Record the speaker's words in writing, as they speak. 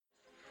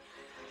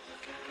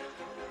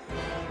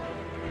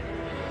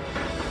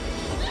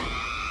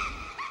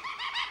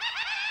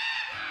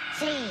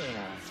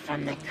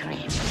from the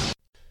Crypt.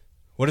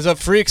 What is up,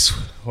 freaks?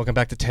 Welcome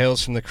back to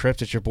Tales from the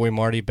Crypt. It's your boy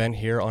Marty Bent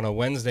here on a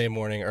Wednesday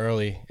morning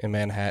early in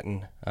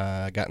Manhattan.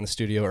 Got in the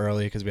studio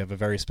early because we have a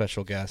very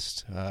special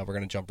guest. We're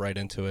going to jump right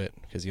into it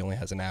because he only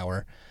has an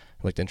hour.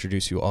 I'd like to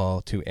introduce you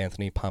all to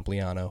Anthony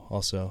Pompliano,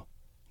 also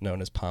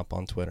known as Pomp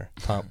on Twitter.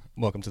 Pomp,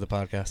 welcome to the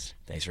podcast.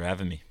 Thanks for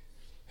having me.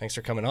 Thanks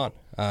for coming on.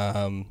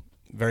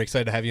 Very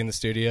excited to have you in the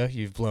studio.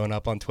 You've blown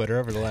up on Twitter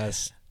over the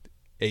last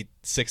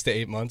 6 to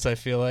 8 months, I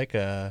feel like.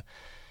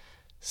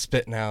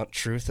 Spitting out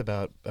truth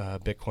about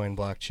Bitcoin,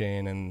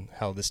 blockchain, and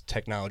how this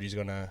technology is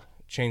going to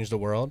change the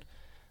world.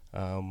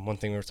 One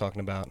thing we were talking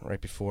about right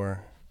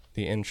before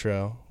the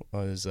intro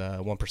was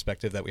one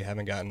perspective that we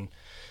haven't gotten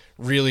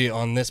really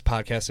on this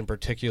podcast in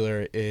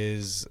particular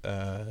is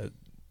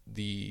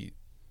the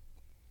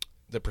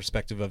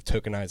perspective of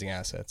tokenizing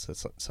assets.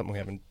 That's something we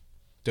haven't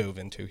dove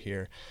into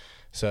here.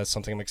 So that's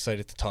something I'm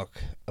excited to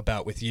talk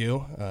about with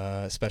you,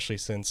 especially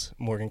since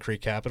Morgan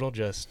Creek Capital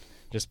just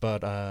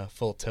bought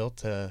Full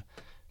Tilt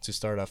to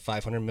start a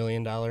 $500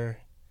 million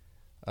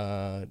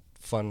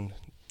fund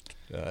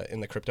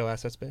in the crypto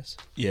asset space.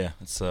 Yeah,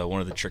 it's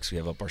one of the tricks we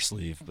have up our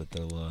sleeve, but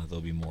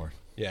there'll be more.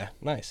 Yeah,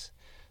 nice.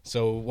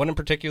 So what in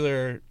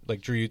particular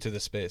drew you to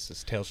this space?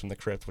 This Tales from the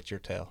Crypt. What's your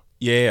tale?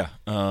 Yeah.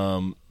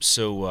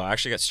 So I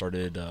actually got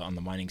started on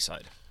the mining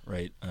side,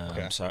 right?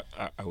 Okay. So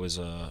I was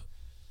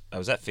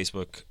at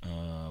Facebook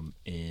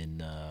in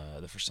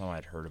the first time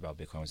I'd heard about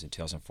Bitcoin was in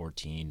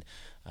 2014.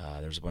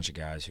 There was a bunch of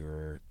guys who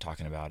were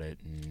talking about it,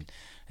 and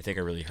I think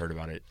I really heard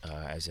about it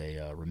as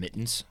a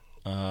remittance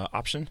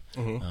option.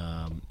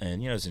 Mm-hmm.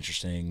 And, it was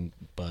interesting,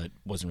 but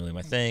wasn't really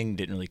my thing.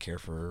 Didn't really care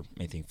for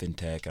anything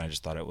fintech, and I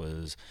just thought it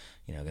was,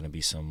 going to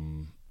be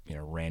some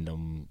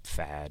random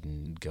fad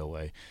and go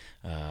away.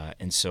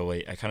 And so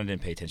I kind of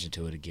didn't pay attention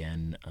to it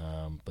again.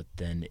 But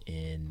then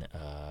in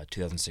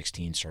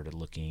 2016 started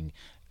looking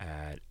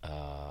at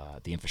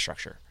the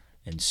infrastructure.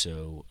 And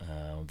so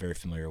I'm very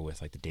familiar with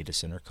the data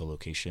center,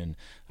 co-location,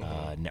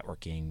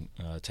 networking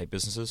type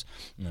businesses.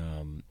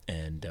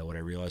 And what I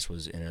realized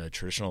was in a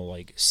traditional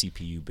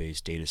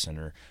CPU-based data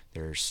center,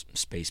 there's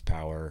space,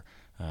 power,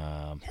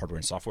 hardware,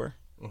 and software.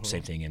 Mm-hmm.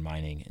 Same thing in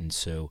mining. And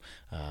so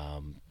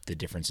the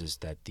difference is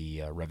that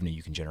the revenue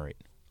you can generate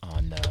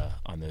on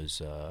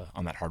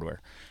that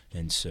hardware.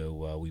 And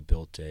so we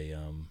built a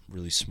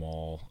really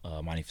small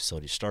mining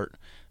facility to start.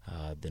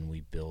 Then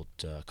we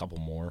built a couple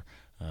more.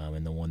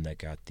 And the one that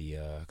got the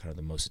kind of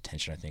the most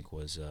attention, I think,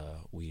 was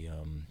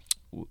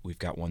we've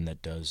got one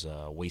that does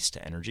waste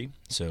to energy.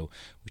 So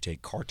we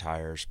take car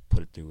tires,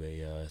 put it through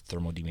a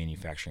thermal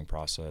demanufacturing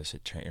process.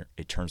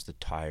 It turns the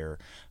tire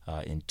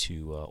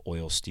into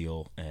oil,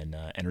 steel, and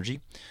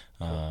energy.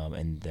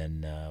 And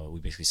then we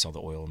basically sell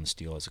the oil and the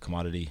steel as a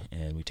commodity,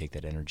 and we take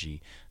that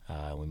energy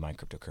and we mine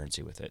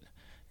cryptocurrency with it.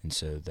 And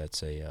so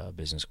that's a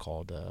business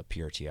called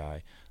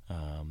PRTI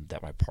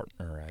that my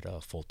partner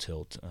at Full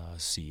Tilt,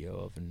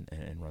 CEO of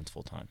and runs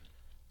full time.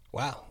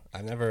 Wow,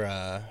 I've never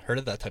heard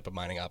of that type of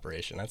mining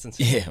operation. That's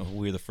insane. Yeah,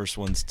 we're the first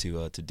ones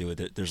to do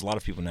it. There's a lot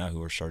of people now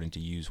who are starting to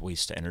use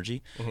waste to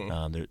energy. Mm-hmm.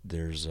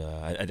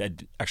 I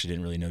actually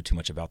didn't really know too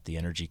much about the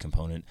energy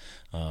component,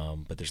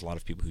 but there's a lot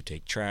of people who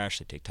take trash,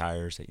 they take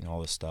tires,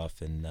 all this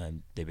stuff,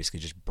 and they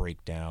basically just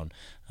break down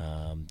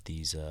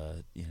these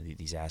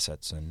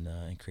assets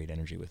and create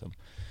energy with them.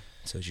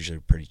 So it's usually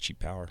pretty cheap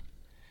power.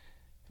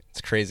 It's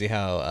crazy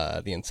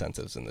how the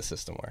incentives in the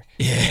system work.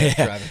 Yeah.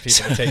 Driving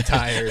people to take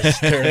tires,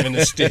 turn them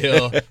into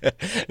steel.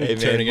 Hey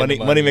man,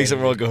 money makes the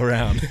world go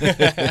around.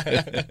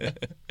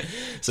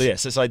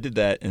 So I did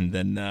that, and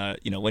then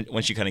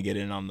once you kind of get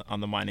in on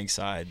the mining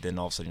side, then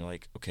all of a sudden you're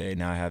like, okay,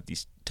 now I have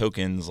these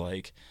tokens.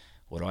 What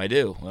do I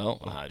do?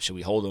 Well, should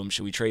we hold them?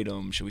 Should we trade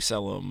them? Should we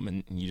sell them?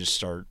 And you just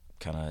start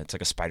it's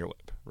like a spider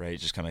web, right?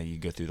 Just you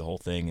go through the whole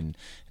thing, and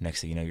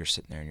next thing you know, you're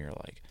sitting there and you're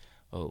like,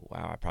 oh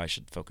wow, I probably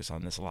should focus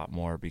on this a lot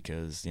more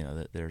because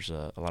there's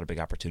a lot of big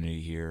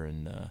opportunity here.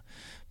 And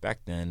back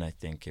then, I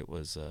think it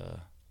was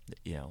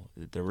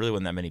there really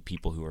wasn't that many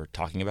people who were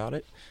talking about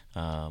it.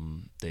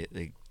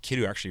 The kid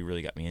who actually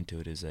really got me into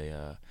it is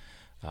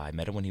I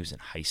met him when he was in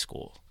high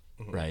school,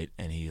 mm-hmm. right?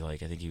 And he I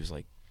think he was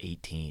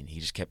 18. He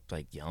just kept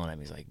yelling at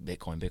me. He's like,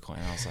 Bitcoin.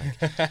 And I was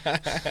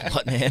like,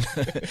 what, man?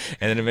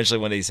 And then eventually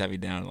one day he sat me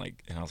down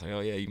and I was like,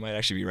 oh yeah, you might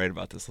actually be right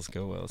about this. Let's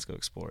go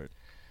explore it.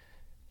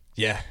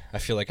 Yeah, I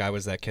feel like I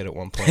was that kid at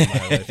one point in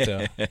my life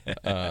too.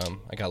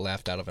 I got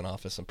laughed out of an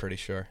office, I'm pretty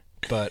sure.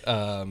 But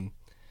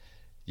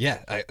yeah,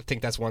 I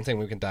think that's one thing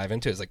we can dive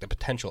into is the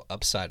potential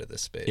upside of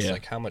this space. Yeah.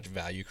 How much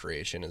value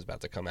creation is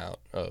about to come out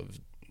of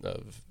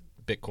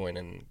Bitcoin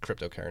and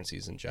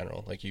cryptocurrencies in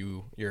general.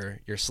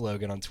 Your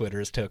slogan on Twitter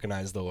is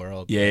tokenize the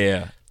world.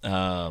 Yeah.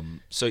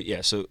 So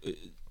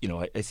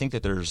I think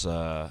that there's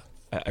I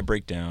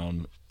break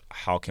down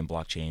how can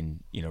blockchain,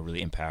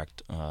 really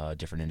impact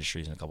different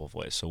industries in a couple of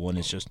ways. So one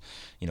is just,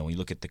 when you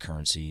look at the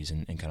currencies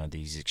and kind of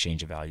these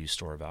exchange of value,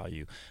 store of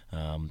value,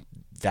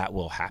 that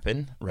will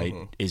happen, right?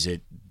 Mm-hmm. Is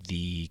it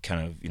the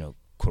kind of,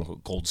 quote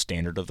unquote gold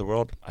standard of the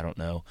world. I don't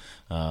know,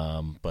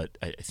 but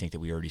I think that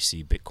we already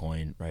see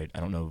Bitcoin, right? I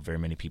don't know very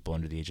many people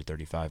under the age of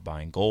 35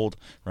 buying gold,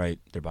 right?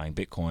 They're buying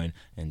Bitcoin,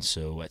 and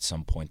so at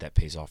some point that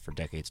pays off for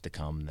decades to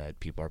come.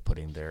 That people are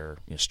putting their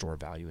store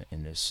value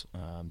in this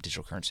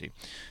digital currency.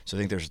 So I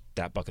think there's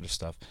that bucket of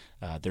stuff.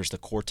 There's the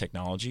core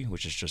technology,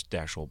 which is just the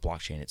actual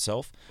blockchain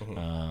itself,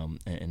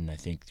 and I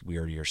think we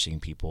already are seeing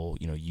people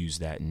use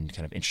that in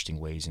kind of interesting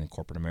ways in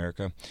corporate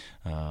America.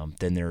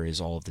 Then there is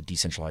all of the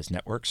decentralized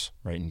networks,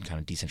 right, and kind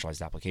of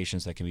decentralized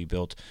applications that can be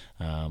built.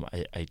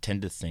 I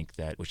tend to think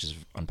that, which is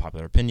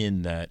unpopular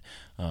opinion, that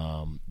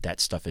that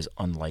stuff is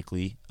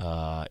unlikely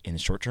in the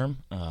short term,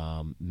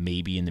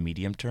 maybe in the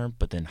medium term,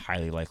 but then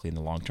highly likely in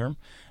the long term.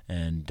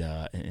 And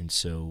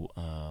so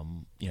I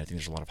think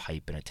there's a lot of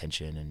hype and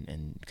attention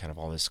and kind of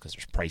all this because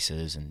there's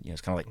prices and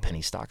it's kind of like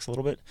penny stocks a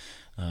little bit,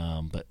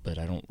 but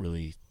I don't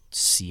really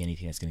see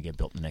anything that's going to get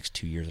built in the next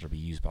 2 years that'll be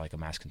used by like a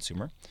mass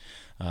consumer.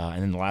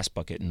 And then the last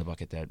bucket, and the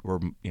bucket that we're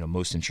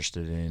most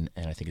interested in,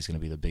 and I think is going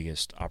to be the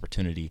biggest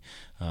opportunity,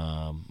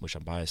 which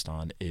I'm biased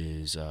on,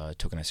 is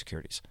tokenized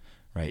securities.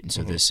 Right, and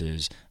so this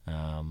is,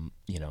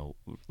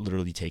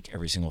 literally take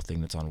every single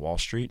thing that's on Wall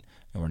Street,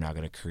 and we're now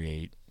going to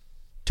create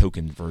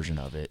token version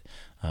of it.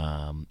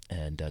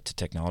 And to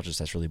technologists,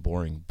 that's really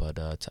boring, but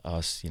to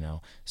us,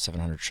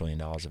 $700 trillion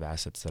of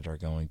assets that are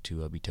going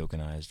to be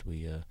tokenized,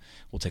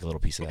 we'll take a little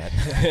piece of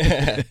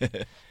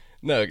that.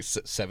 No,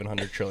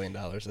 $700 trillion.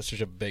 That's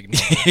such a big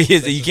number.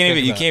 You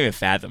can't even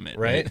fathom it,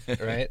 right?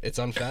 Right. It's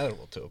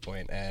unfathomable to a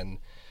point, and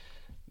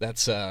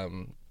that's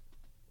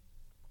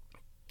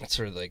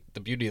sort of like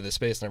the beauty of the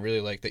space. And I really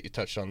like that you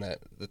touched on that.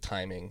 The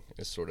timing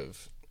is sort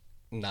of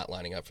not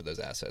lining up for those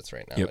assets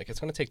right now. Yep. Like,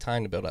 it's going to take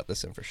time to build out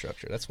this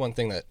infrastructure. That's one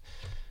thing that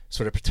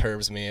sort of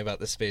perturbs me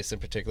about this space in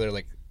particular.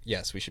 Like,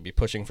 yes, we should be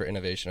pushing for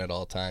innovation at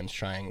all times,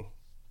 trying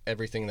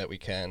everything that we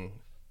can.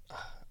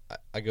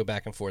 I go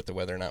back and forth to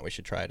whether or not we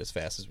should try it as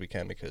fast as we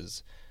can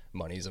because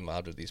money's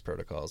involved with these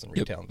protocols and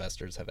retail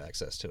investors have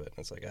access to it. And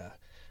it's like,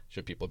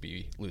 should people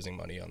be losing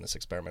money on this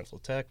experimental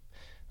tech?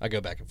 I go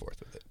back and forth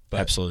with it.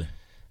 But absolutely.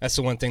 That's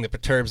the one thing that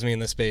perturbs me in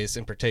this space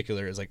in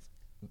particular is like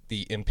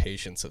the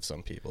impatience of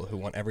some people who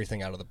want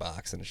everything out of the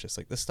box. And it's just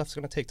like, this stuff's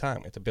going to take time.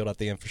 We have to build out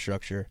the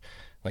infrastructure.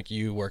 Like,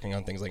 you working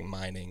on things like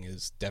mining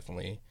is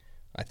definitely,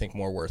 I think,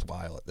 more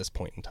worthwhile at this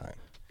point in time.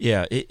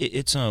 Yeah,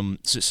 it's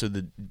so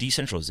the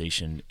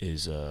decentralization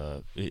is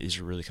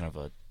really kind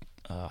of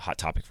a hot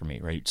topic for me,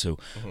 right? So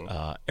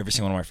every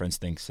single one of my friends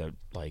thinks that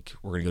like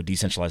we're gonna go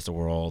decentralize the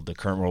world. The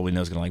current world we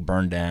know is gonna like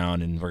burn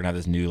down, and we're gonna have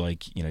this new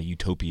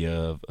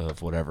utopia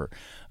of whatever.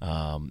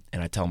 And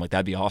I tell them like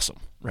that'd be awesome,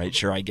 right?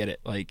 Sure, I get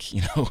it. Like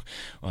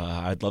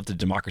I'd love to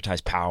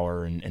democratize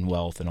power and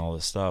wealth and all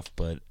this stuff,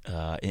 but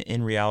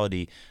in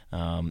reality,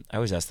 I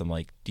always ask them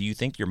like, do you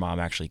think your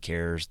mom actually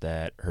cares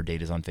that her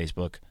date is on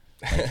Facebook?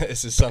 Like,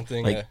 this is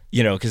something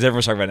because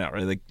everyone's talking about it now,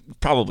 right? Like,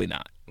 probably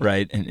not,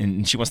 right?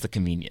 And she wants the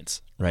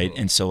convenience, right?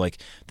 And so like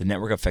the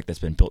network effect that's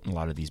been built in a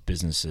lot of these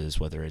businesses,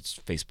 whether it's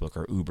Facebook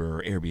or Uber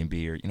or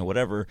Airbnb or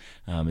whatever,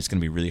 it's going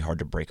to be really hard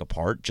to break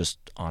apart just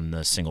on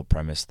the single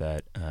premise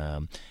that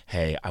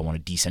hey, I want a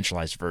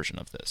decentralized version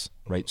of this,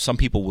 right? Some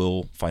people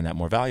will find that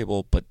more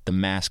valuable, but the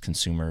mass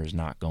consumer is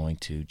not going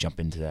to jump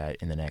into that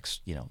in the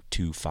next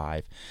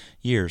 2-5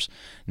 years.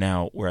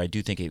 Now, where I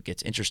do think it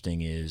gets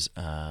interesting is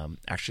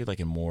actually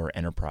like in more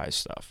enterprise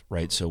stuff,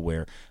 right? So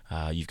where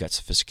you've got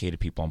sophisticated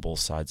people on both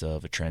sides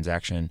of a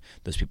transaction,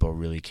 those people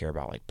really care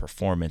about like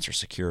performance or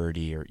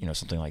security or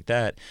something like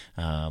that.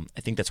 I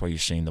think that's why you're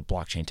seeing the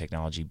blockchain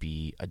technology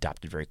be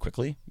adopted very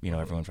quickly.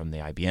 Everyone from the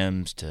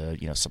IBMs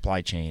to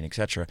supply chain,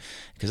 etc.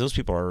 Because those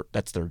people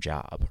that's their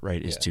job,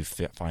 right? Is to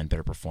find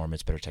better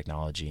performance, better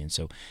technology, and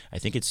so I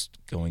think it's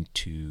going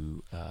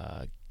to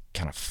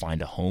kind of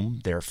find a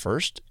home there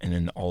first, and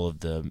then all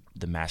of the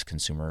mass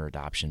consumer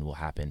adoption will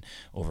happen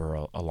over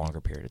a longer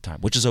period of time,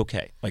 which is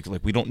okay. Like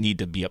we don't need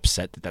to be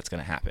upset that that's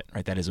going to happen,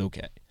 right? That is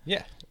okay.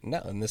 Yeah,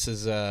 no, and this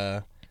is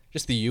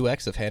just the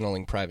UX of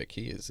handling private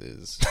keys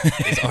is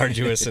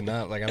arduous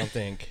enough. Like, I don't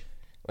think,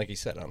 like you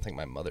said, I don't think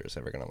my mother's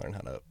ever going to learn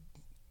how to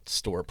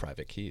store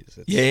private keys.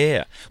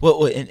 Yeah.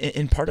 Well,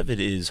 and part of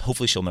it is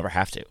hopefully she'll never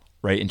have to,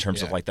 right? In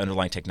terms of like the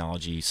underlying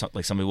technology,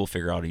 like somebody will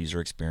figure out a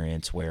user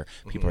experience where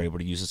people are able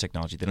to use this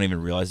technology. They don't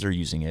even realize they're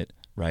using it,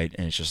 right?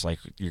 And it's just like,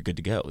 you're good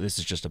to go. This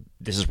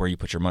is where you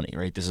put your money,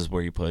 right? This is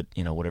where you put,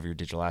 whatever your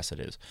digital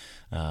asset is.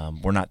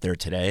 We're not there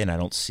today, and I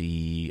don't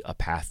see a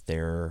path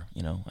there,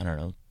 I don't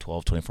know,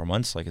 12, 24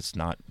 months. Like, it's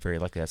not very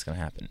likely that's going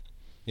to happen.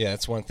 Yeah,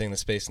 that's one thing. The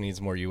space needs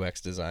more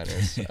UX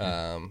designers.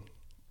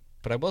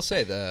 But I will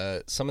say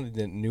some of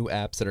the new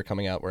apps that are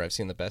coming out where I've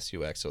seen the best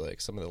UX are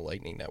like some of the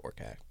Lightning Network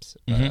apps,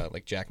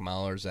 like Jack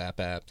Mahler's app.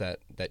 That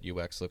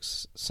UX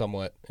looks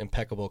somewhat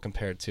impeccable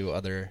compared to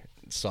other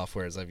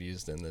softwares I've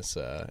used in this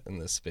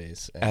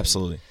space.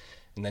 Absolutely.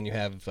 And then you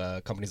have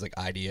companies like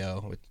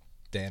IDEO with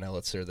Dan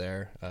Elitzer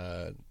there,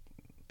 a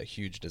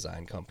huge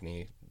design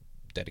company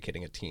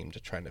dedicating a team to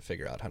trying to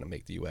figure out how to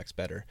make the UX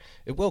better.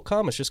 It will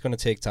come. It's just going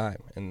to take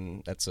time,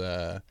 and that's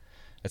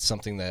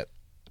something that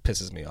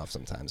pisses me off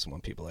sometimes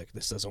when people like,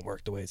 this doesn't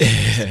work the way it's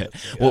supposed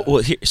to.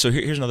 Well,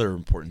 here's another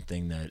important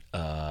thing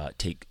that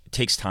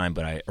takes time,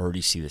 but I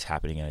already see this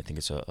happening, and I think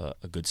it's a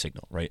good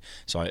signal, right?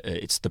 So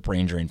it's the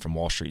brain drain from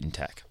Wall Street and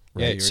tech.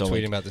 Right? Yeah, you were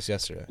tweeting about this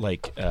yesterday.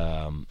 Like,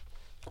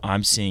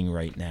 I'm seeing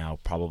right now,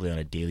 probably on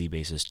a daily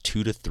basis,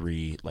 2 to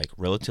 3 like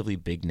relatively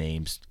big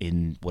names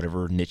in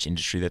whatever niche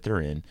industry that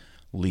they're in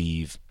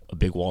leave a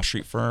big Wall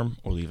Street firm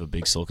or leave a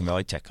big Silicon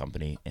Valley tech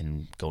company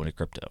and go into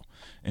crypto.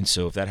 And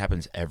so if that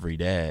happens every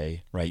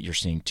day, right, you're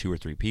seeing 2 or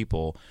 3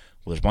 people.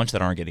 Well, there's a bunch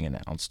that aren't getting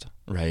announced,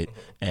 right?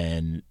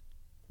 And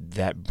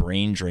that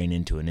brain drain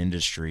into an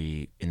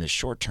industry in the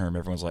short term,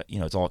 everyone's like,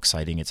 it's all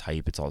exciting, it's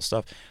hype, it's all this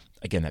stuff.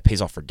 Again, that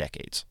pays off for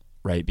decades,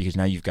 right? Because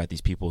now you've got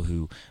these people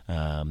who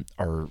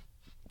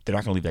they're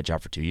not going to leave that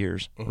job for 2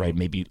 years, right?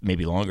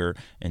 Maybe longer.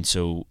 And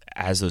so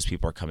as those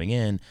people are coming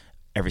in,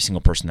 every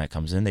single person that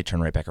comes in, they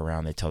turn right back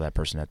around. They tell that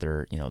person that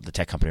they're, the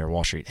tech company or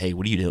Wall Street, hey,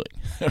 what are you doing?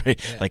 Right?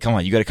 Yeah. Like, come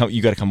on, you got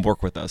to come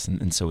work with us.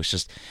 And so it's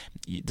just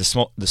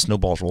the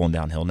snowball's rolling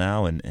downhill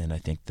now, and I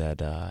think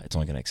that it's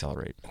only going to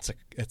accelerate.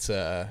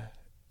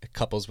 It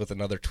couples with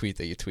another tweet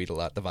that you tweet a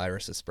lot. The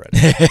virus is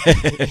spreading.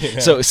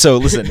 So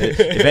listen,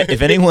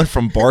 if anyone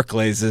from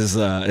Barclays is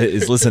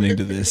listening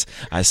to this,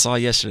 I saw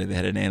yesterday they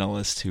had an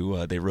analyst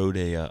who they wrote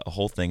a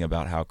whole thing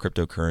about how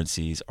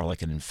cryptocurrencies are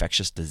like an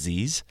infectious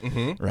disease,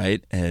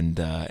 right? And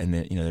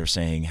then they were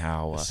saying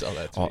how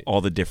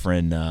all the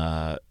different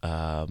the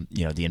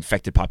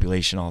infected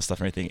population, all this stuff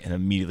and everything, and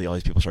immediately all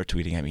these people start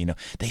tweeting at me,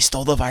 they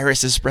stole the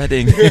virus is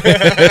spreading.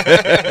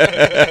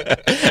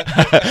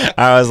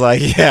 I was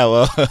like, yeah,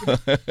 well.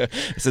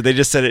 So they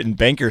just said it in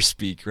banker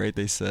speak, right?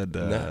 They said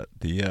the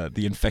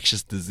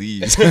infectious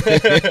disease.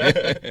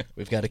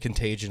 We've got a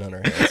contagion on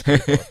our hands,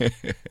 people.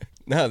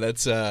 No,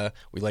 that's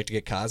we like to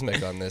get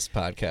cosmic on this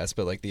podcast,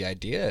 but like the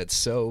idea, it's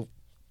so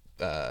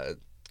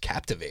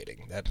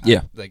captivating that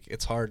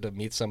it's hard to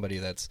meet somebody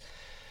that's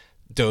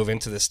dove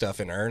into this stuff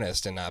in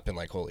earnest and not been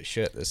like, holy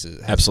shit, this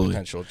has absolutely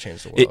potential to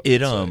change the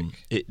world.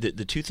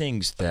 The two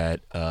things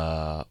that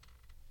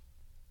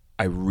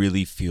I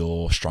really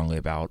feel strongly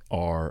about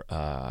are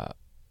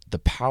the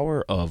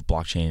power of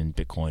blockchain,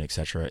 Bitcoin,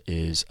 etc.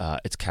 is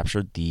it's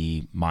captured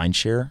the mind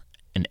share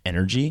and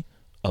energy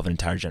of an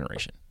entire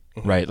generation,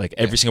 right? Like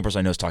every single person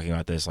I know is talking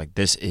about this. Like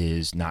this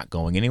is not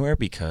going anywhere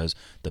because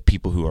the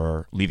people who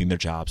are leaving their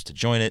jobs to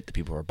join it, the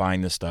people who are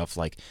buying this stuff,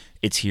 like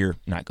it's here,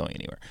 not going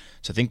anywhere.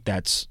 So I think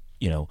that's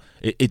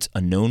it's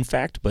a known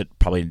fact, but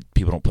probably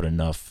people don't put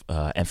enough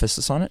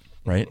emphasis on it,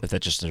 right? If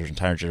that's just there's an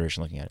entire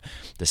generation looking at it.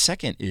 The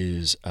second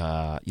is,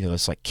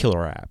 it's like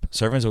killer app.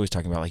 So everyone's always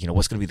talking about like,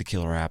 what's going to be the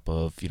killer app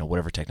of,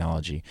 whatever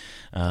technology.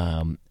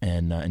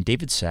 And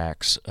David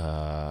Sachs,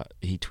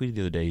 he tweeted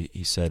the other day,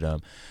 he said,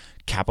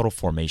 capital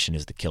formation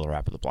is the killer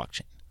app of the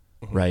blockchain.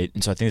 Right.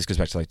 And so I think this goes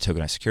back to like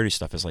tokenized security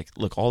stuff is like,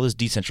 look, all this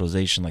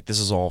decentralization, like this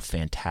is all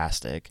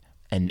fantastic.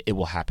 And it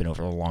will happen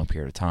over a long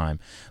period of time.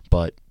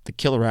 But the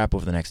killer app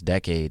over the next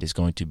decade is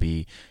going to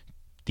be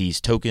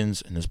these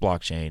tokens and this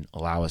blockchain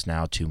allow us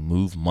now to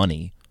move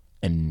money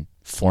and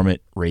form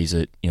it, raise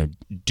it,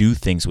 do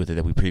things with it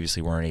that we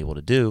previously weren't able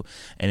to do.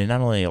 And it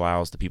not only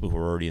allows the people who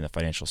are already in the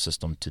financial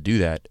system to do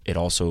that, it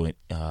also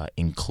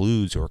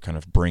includes or kind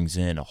of brings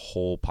in a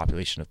whole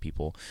population of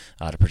people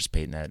to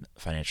participate in that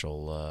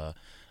financial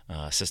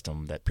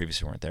system that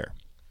previously weren't there.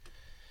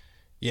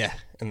 Yeah,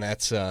 and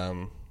that's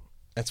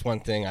one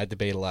thing I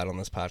debate a lot on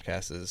this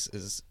podcast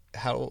is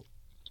how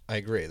I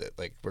agree that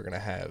like we're going to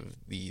have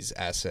these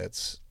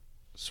assets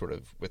sort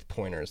of with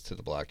pointers to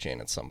the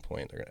blockchain at some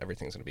point.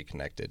 Everything's going to be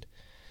connected.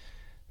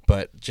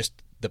 But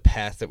just the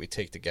path that we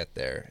take to get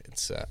there,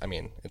 it's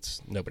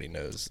nobody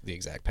knows the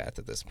exact path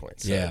at this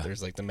point. So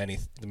there's like the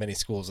many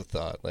schools of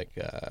thought. Like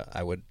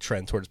I would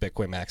trend towards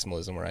Bitcoin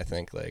maximalism, where I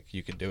think like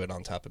you could do it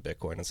on top of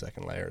Bitcoin and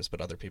second layers,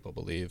 but other people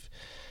believe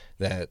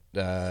that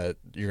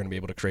you're going to be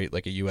able to create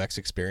like a UX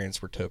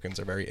experience where tokens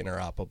are very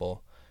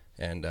interoperable,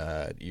 and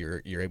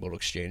you're able to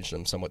exchange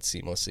them somewhat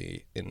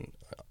seamlessly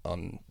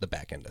on the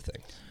back end of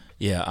things.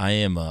 Yeah, I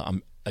am. I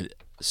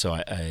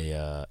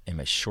am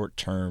a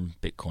short-term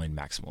Bitcoin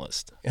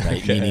maximalist,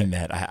 right? Okay. Meaning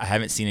that I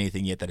haven't seen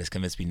anything yet that has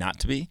convinced me not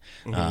to be,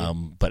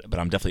 but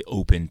I'm definitely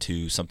open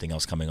to something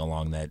else coming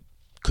along that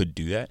could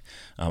do that.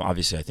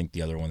 Obviously, I think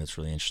the other one that's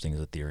really interesting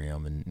is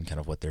Ethereum and kind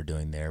of what they're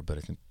doing there, but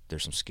I think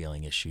there's some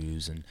scaling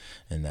issues and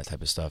that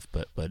type of stuff.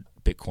 But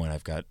Bitcoin,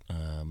 I've got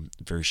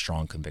very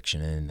strong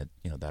conviction in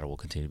that that will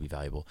continue to be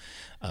valuable.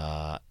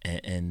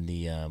 And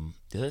the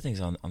other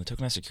things on the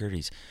tokenized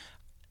securities.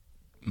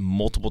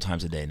 Multiple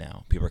times a day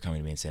now, people are coming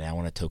to me and saying, I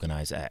want to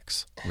tokenize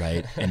X,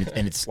 right? and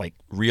it's like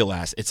real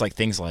ass. It's like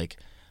things like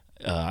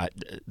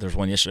there's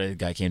one yesterday, the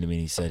guy came to me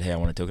and he said, hey, I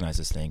want to tokenize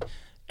this thing.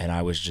 And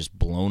I was just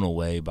blown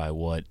away by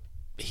what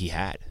he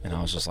had. And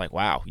I was just like,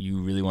 wow,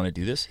 you really want to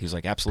do this? He was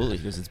like, absolutely,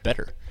 because it's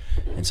better.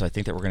 And so I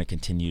think that we're going to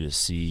continue to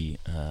see,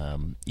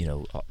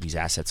 these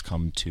assets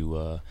come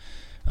to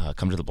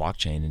the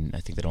blockchain, and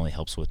I think that only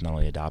helps with not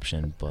only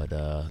adoption, but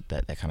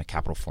that kind of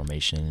capital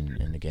formation.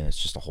 And again, it's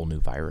just a whole new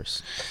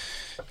virus.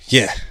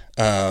 Yeah.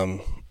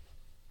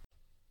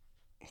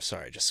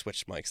 sorry, I just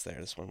switched mics there.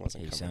 This one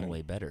wasn't You coming sound in.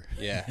 way better.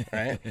 Yeah,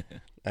 right?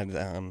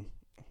 And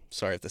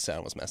sorry if the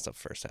sound was messed up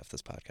first half of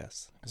this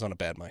podcast. I was on a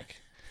bad mic.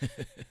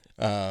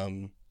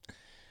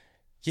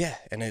 Yeah,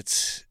 and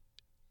it's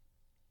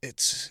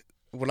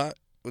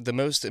the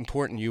most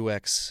important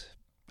UX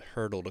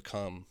hurdle to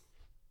come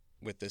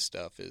with this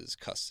stuff is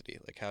custody.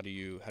 Like, how do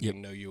you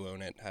know you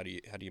own it? How do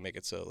you make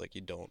it so like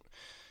you don't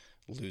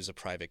lose a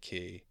private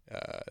key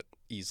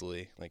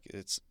easily? Like,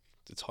 it's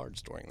hard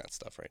storing that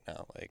stuff right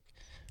now. Like,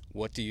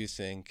 what do you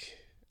think?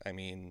 I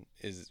mean,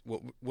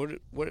 what would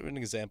an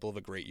example of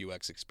a great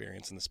UX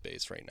experience in the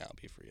space right now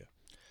be for you?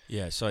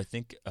 Yeah, so I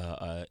think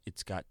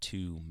it's got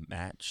to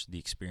match the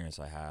experience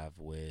I have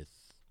with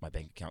my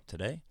bank account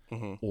today,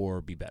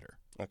 or be better.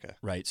 Okay.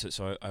 Right.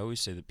 So I always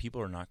say that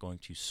people are not going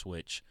to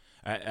switch.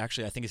 I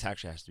think it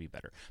actually has to be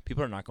better.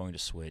 People are not going to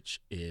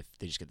switch if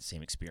they just get the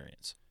same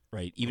experience.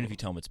 Right. Even if you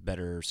tell them it's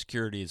better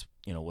security, is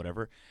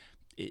whatever.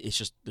 It's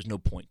just there's no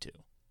point to.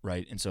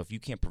 Right. And so if you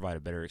can't provide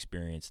a better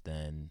experience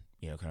than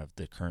kind of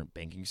the current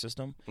banking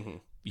system,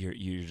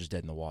 you're just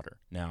dead in the water.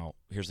 Now,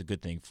 here's the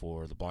good thing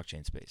for the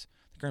blockchain space: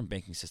 the current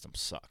banking system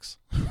sucks,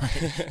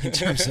 right? In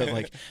terms of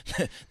like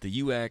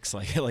the UX.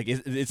 Like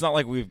it's not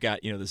like we've got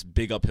this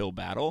big uphill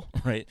battle,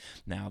 right?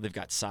 Now they've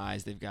got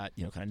size, they've got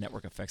kind of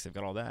network effects, they've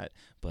got all that,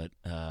 but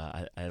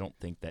I don't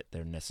think that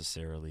they're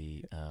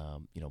necessarily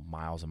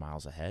miles and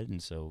miles ahead,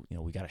 and so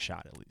we got a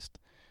shot at least.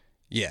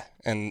 Yeah,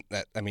 and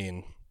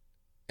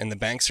and the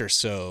banks are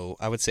so,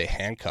 I would say,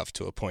 handcuffed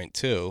to a point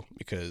too,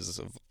 because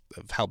of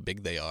how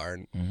big they are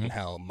and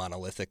how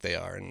monolithic they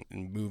are, and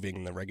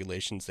moving the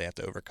regulations they have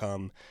to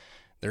overcome.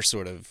 They're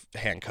sort of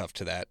handcuffed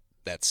to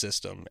that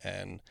system,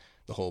 and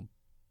the whole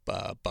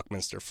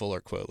Buckminster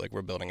Fuller quote, like,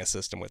 we're building a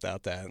system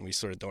without that, and we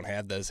sort of don't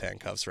have those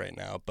handcuffs right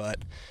now. But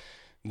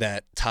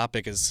that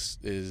topic is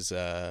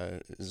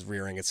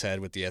rearing its head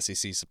with the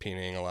SEC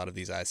subpoenaing a lot of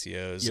these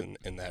ICOs,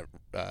 and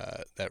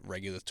that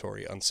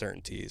regulatory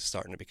uncertainty is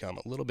starting to become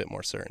a little bit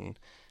more certain.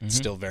 It's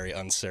still very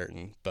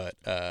uncertain, but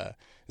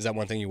is that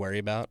one thing you worry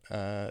about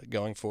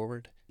going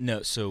forward?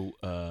 No, so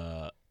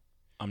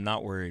I'm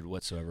not worried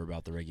whatsoever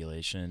about the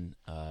regulation.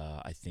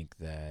 I think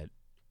that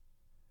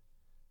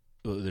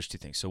there's two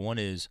things. So one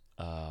is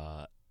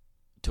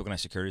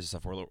tokenized securities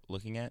and stuff we're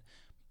looking at.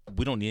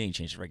 We don't need any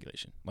change to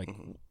regulation. Like,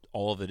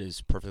 all of it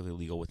is perfectly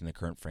legal within the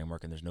current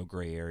framework, and there's no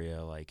gray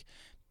area. Like,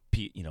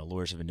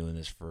 lawyers have been doing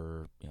this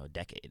for a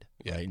decade,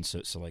 right? And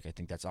so like, I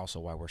think that's also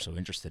why we're so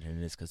interested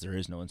in it, is because there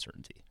is no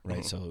uncertainty,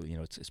 right? So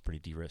it's pretty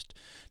de-risked.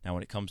 Now,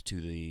 when it comes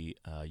to the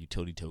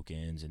utility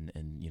tokens and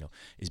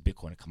is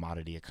Bitcoin a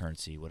commodity, a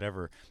currency,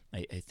 whatever,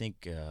 I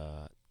think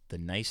the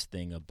nice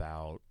thing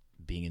about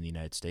being in the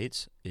United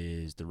States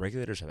is the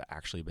regulators have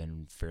actually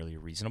been fairly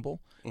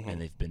reasonable,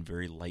 and they've been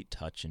very light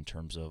touch in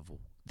terms of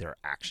their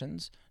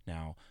actions.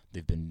 Now,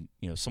 they've been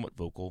somewhat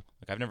vocal.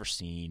 Like, I've never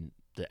seen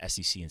the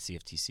SEC and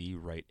CFTC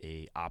write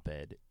a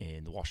op-ed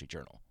in the Wall Street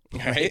Journal.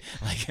 Right?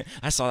 Like,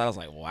 I saw that, I was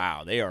like,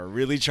 wow, they are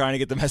really trying to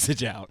get the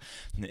message out.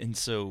 And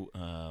so,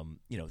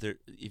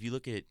 if you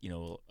look at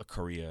a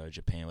Korea,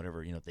 Japan,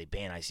 whatever, they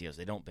ban ICOs,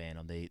 they don't ban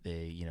them. They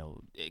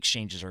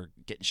exchanges are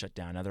getting shut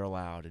down. Now they're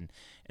allowed, and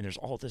there's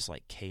all this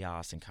like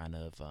chaos and kind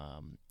of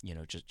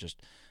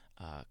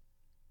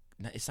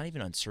it's not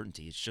even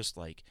uncertainty. It's just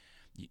like,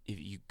 if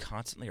you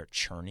constantly are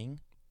churning,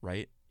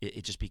 right,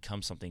 it just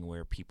becomes something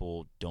where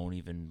people don't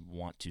even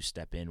want to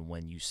step in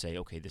when you say,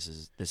 okay, this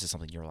is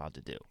something you're allowed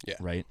to do,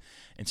 right?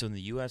 And so in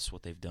the U.S.,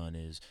 what they've done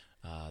is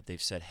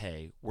they've said,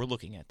 hey, we're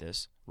looking at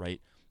this,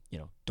 right?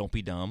 Don't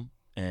be dumb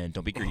and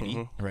don't be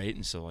greedy, right?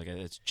 And so, like,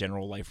 it's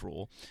general life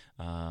rule.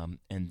 And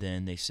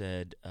then they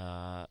said,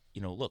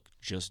 look,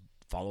 just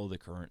follow the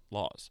current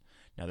laws.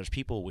 Now, there's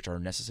people, which are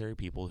necessary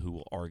people, who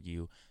will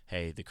argue,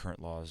 hey, the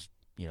current laws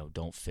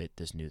don't fit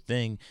this new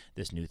thing.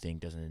 This new thing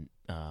doesn't,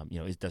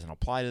 it doesn't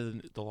apply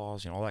to the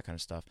laws, all that kind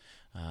of stuff.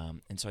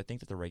 And so I think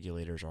that the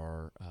regulators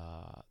are,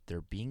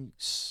 they're being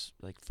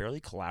like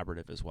fairly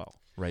collaborative as well,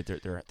 right?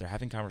 They're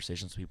having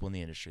conversations with people in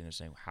the industry, and they're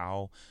saying,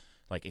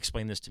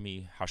 explain this to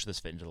me. How should this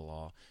fit into the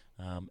law?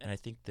 And I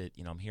think that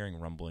I'm hearing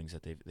rumblings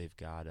that they've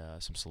got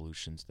some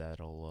solutions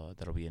that'll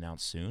be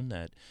announced soon.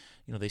 That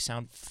they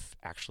sound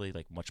actually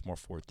like much more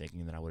forward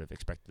thinking than I would have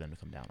expected them to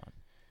come down on.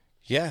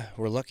 Yeah,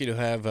 we're lucky to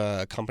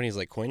have companies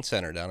like Coin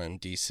Center down in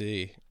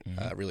D.C.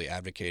 Really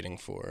advocating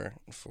for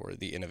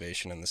the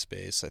innovation in the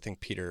space. I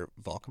think Peter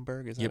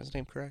Valkenburg, is that his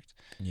name correct?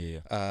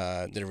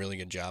 Yeah. Did a really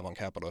good job on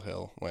Capitol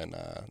Hill when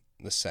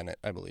the Senate,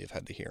 I believe,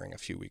 had the hearing a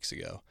few weeks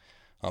ago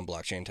on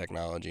blockchain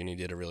technology, and he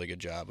did a really good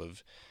job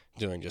of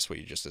doing just what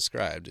you just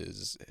described,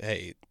 is,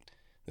 hey,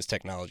 this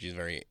technology is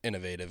very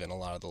innovative, and a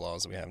lot of the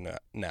laws that we have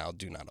now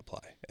do not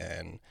apply.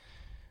 And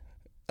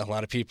a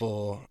lot of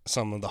people,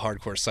 some of the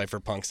hardcore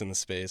cypherpunks in the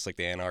space, like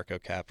the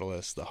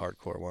anarcho-capitalists, the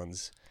hardcore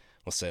ones,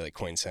 will say like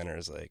Coin Center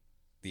is like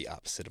the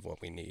opposite of what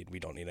we need. We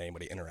don't need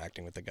anybody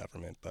interacting with the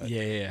government. But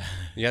yeah,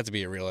 you have to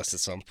be a realist at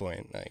some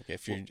point. Like,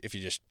 if you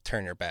just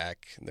turn your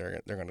back,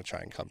 they're going to try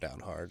and come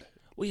down hard.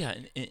 Well, yeah,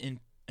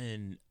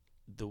 and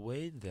the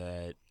way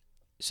that,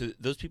 so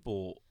those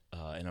people,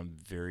 and I'm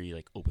very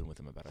like open with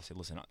them about it. I say,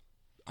 listen,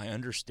 I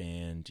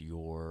understand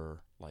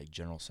your like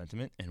general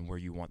sentiment and where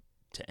you want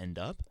to end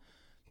up.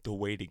 The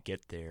way to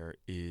get there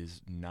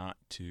is not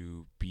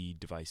to be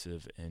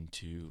divisive and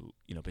to,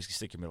 basically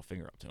stick your middle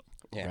finger up to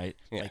them, right?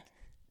 Yeah. Like,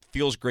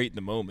 feels great in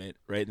the moment,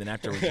 right? And then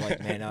afterwards, like,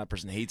 man, now that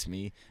person hates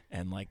me,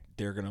 and like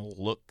they're gonna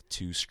look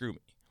to screw me,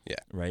 Yeah.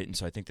 right? And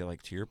so I think that,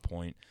 like, to your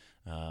point,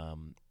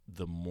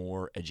 the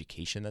more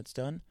education that's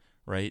done,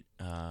 right?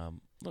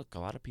 Look, a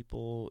lot of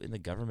people in the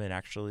government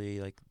actually,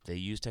 like, they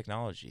use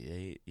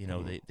technology.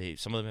 They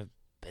some of them have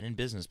been in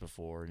business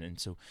before,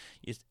 and so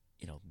it's,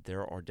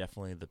 there are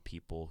definitely the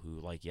people who,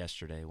 like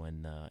yesterday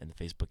when in the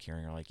Facebook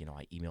hearing, are like,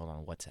 I emailed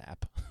on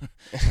WhatsApp.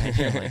 Right?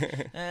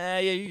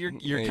 You're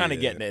like, you're kind of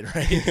getting it,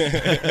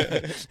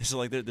 right? So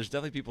like, there's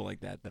definitely people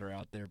like that are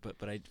out there. But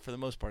for the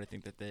most part, I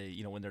think that they,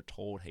 when they're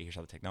told, hey, here's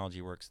how the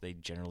technology works, they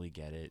generally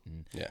get it,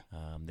 and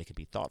they can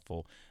be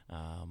thoughtful.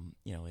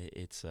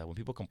 It's when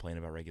people complain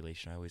about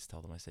regulation, I always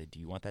tell them, I say, do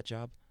you want that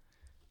job?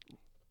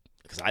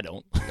 Because I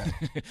don't.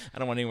 I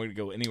don't want anyone to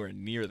go anywhere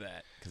near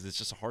that, because it's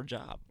just a hard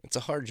job. It's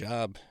a hard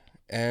job.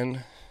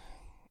 And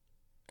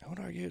I would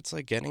argue it's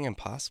like getting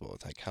impossible.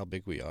 It's like how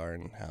big we are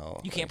and how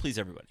you can't please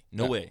everybody.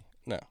 No way.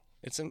 No,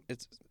 it's and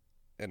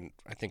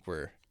I think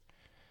we're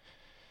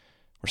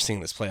seeing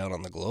this play out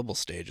on the global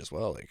stage as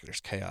well. Like, there's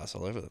chaos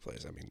all over the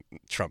place. I mean,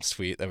 Trump's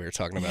tweet that we were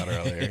talking about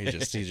earlier, he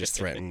just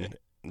threatened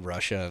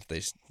Russia if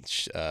they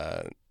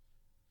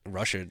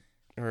Russia,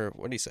 or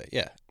what did he say?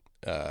 Yeah.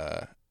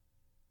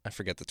 I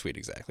forget the tweet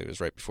exactly. It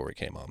was right before we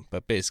came on.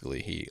 But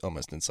basically, he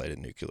almost incited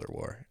nuclear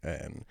war.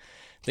 And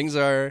things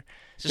are...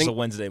 It's just a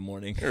Wednesday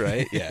morning.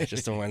 Right? Yeah,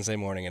 just a Wednesday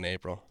morning in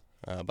April.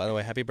 By the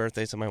way, happy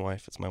birthday to my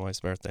wife. It's my wife's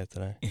birthday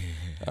today.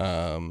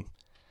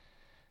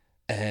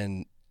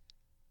 And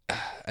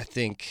I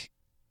think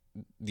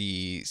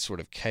the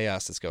sort of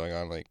chaos that's going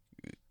on, like,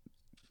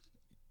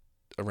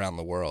 around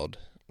the world,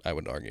 I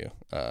would argue.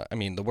 I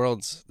mean,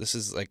 this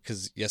is like...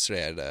 Because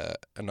yesterday I had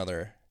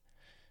another...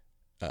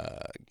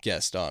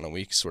 guest on, and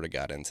we sort of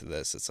got into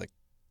this. It's like,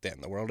 damn,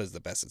 the world is the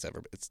best it's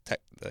ever been.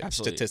 It's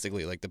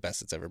statistically like the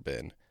best it's ever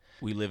been.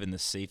 We live in the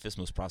safest,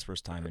 most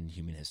prosperous time in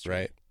human history.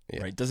 Right.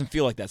 Yeah. Right. It doesn't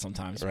feel like that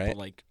sometimes, right? But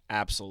like,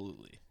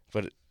 absolutely.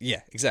 But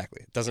yeah,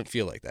 exactly. It doesn't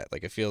feel like that.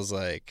 Like, it feels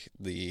like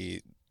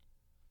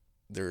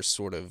there's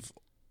sort of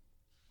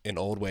an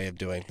old way of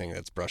doing things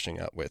that's brushing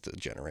up with a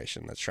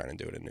generation that's trying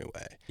to do it a new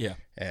way. Yeah.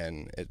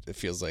 And it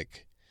feels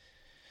like.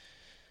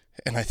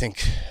 And I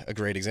think a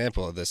great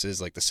example of this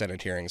is like the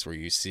Senate hearings, where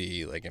you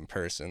see, like, in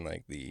person,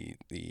 like the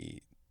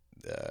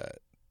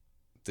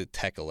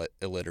tech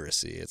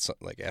illiteracy. It's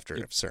like after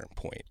a certain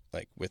point,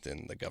 like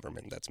within the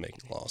government that's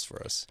making laws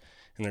for us.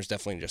 And there's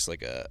definitely just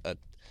like a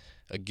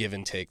give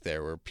and take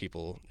there, where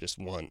people just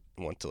want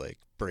to like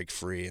break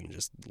free and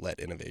just let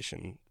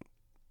innovation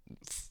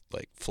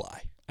like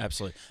fly.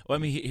 Absolutely. Well,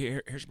 I mean,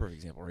 here's a perfect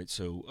example, right?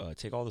 So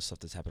take all the stuff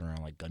that's happened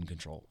around like gun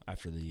control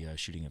after the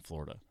shooting in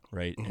Florida,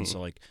 right? Mm-hmm. And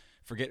so, like,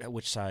 forget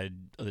which side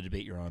of the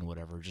debate you're on,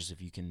 whatever. Just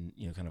if you can,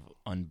 kind of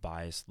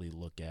unbiasedly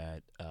look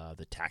at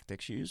the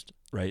tactics used,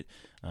 right?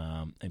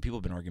 And people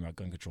have been arguing about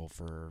gun control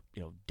for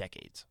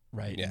decades,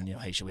 right? Yeah. And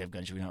hey, should we have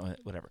guns? Should we not?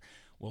 Whatever.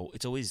 Well,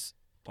 it's always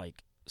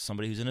like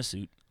somebody who's in a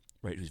suit,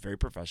 right? Who's very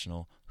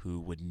professional, who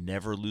would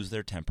never lose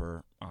their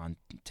temper on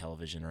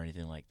television or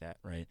anything like that,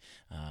 right?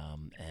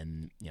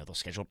 And they'll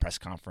schedule a press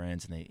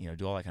conference and they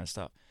do all that kind of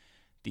stuff.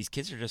 These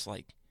kids are just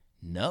like,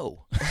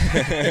 no,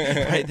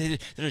 right? They're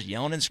just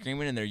yelling and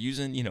screaming, and they're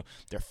using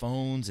their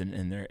phones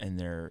and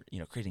they're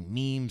creating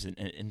memes, and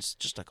it's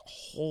just like a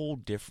whole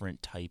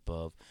different type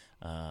of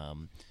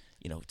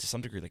to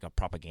some degree like a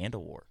propaganda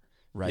war.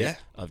 Right? Yeah.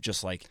 Of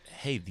just like,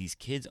 hey, these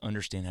kids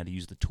understand how to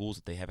use the tools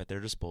that they have at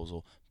their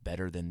disposal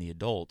better than the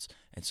adults.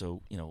 And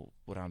so,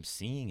 what I'm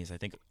seeing is, I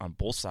think on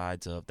both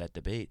sides of that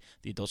debate,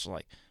 the adults are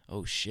like,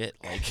 oh shit,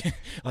 like,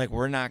 like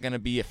we're not going to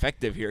be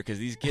effective here, because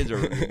these kids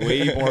are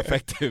way more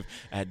effective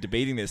at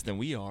debating this than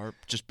we are,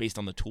 just based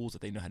on the tools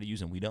that they know how to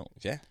use and we don't.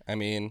 Yeah. I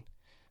mean,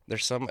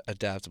 there's some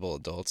adaptable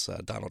adults,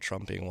 Donald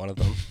Trump being one of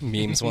them.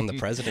 Memes won the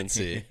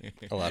presidency,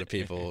 a lot of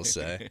people will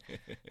say.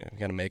 We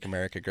got to make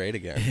America great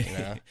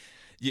again,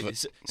 Yeah,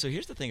 so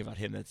here's the thing about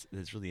him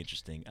that's really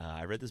interesting.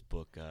 I read this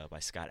book by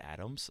Scott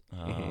Adams,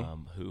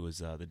 who was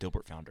the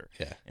Dilbert founder.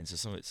 Yeah. And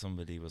so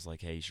somebody was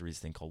like, hey, you should read this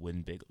thing called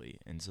Win Bigly.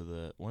 And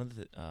so one of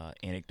the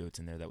anecdotes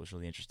in there that was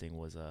really interesting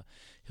was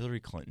Hillary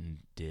Clinton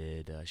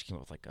she came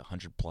up with like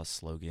 100+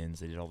 slogans.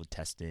 They did all the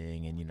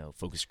testing and,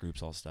 focus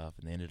groups, all stuff.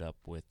 And they ended up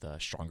with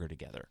Stronger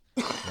Together,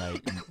 right?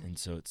 and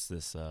so it's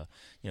this, a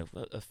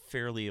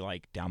fairly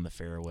like down the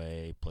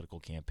fairway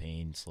political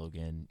campaign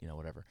slogan,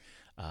 whatever.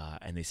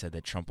 And they said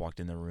that Trump walked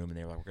in the room and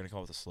they were like, we're going to come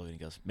up with a slogan. He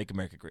goes, make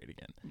America great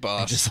again.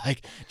 Boss. And just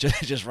like,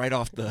 just right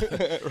off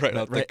the, right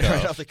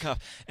off the cuff.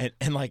 And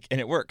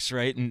it works,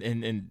 right?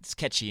 And it's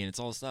catchy and it's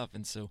all this stuff.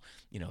 And so,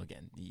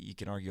 again, you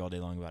can argue all day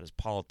long about his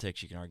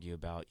politics. You can argue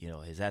about,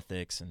 his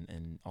ethics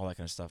and all that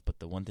kind of stuff. But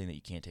the one thing that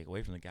you can't take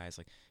away from the guy is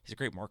like, he's a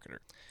great marketer,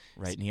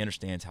 right? And he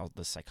understands how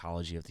the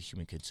psychology of the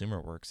human consumer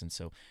works. And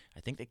so I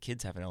think that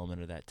kids have an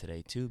element of that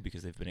today too,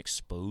 because they've been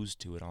exposed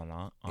to it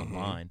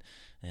online.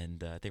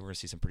 And I think we're gonna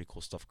see some pretty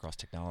cool stuff across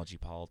technology,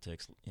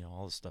 politics,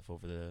 all this stuff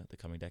over the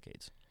coming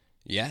decades.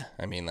 Yeah,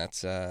 I mean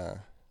that's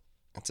a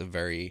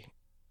very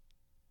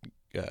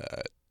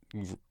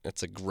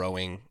it's a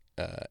growing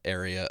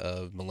area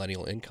of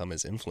millennial income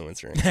as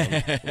influencer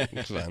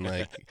income. I'm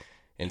like,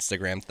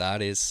 Instagram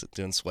thotties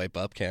doing swipe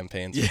up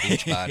campaigns for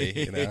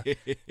Beachbody.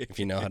 If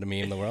you know how to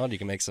meme the world, you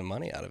can make some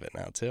money out of it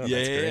now too. And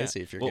that's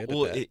crazy if you're good at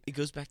that. It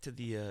goes back to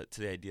the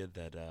idea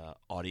that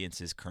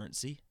audience is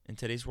currency in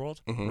today's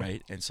world,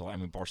 right? And so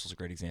Barstool's a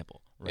great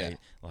example, right?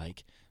 Yeah.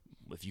 Like,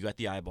 if you got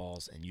the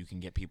eyeballs and you can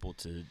get people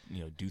to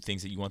do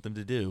things that you want them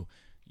to do,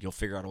 you'll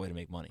figure out a way to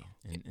make money.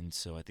 And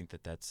so I think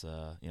that's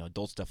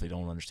adults definitely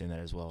don't understand that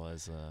as well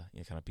as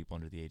kind of people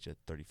under the age of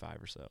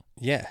 35 or so.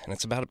 Yeah, and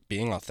it's about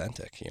being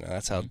authentic.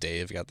 That's how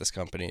Dave got this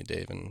company.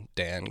 Dave and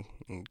Dan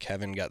and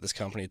Kevin got this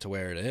company to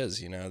where it is.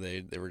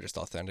 They were just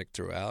authentic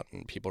throughout,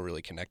 and people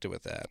really connected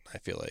with that. I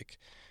feel like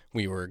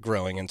we were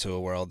growing into a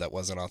world that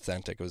wasn't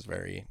authentic. It was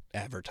very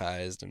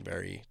advertised and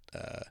very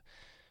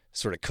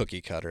sort of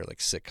cookie cutter, like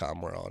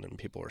sitcom world, and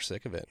people were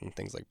sick of it. And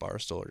things like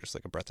Barstool are just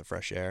like a breath of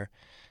fresh air.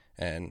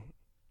 And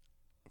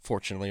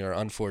fortunately or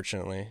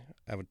unfortunately,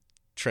 I would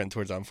trend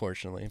towards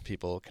unfortunately,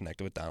 people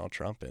connected with Donald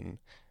Trump, and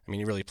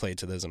he really played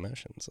to those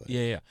emotions.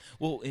 Yeah.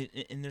 Well,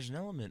 and there's an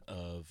element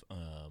of,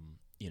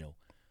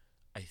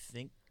 I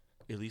think,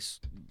 at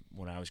least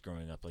when I was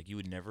growing up, like, you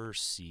would never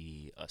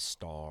see a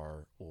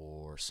star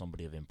or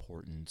somebody of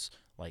importance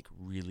like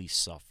really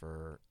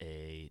suffer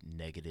a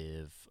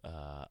negative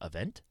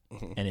event,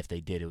 and if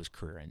they did, it was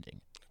career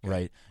ending,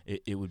 right?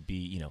 It would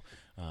be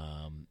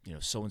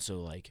so and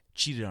so like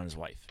cheated on his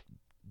wife,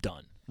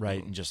 done,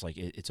 right? And just like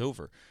it's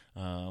over.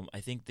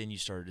 I think then you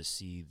started to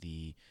see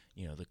the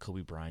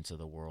Kobe Bryants of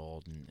the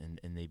world,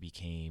 and they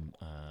became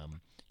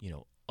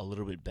a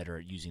little bit better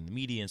at using the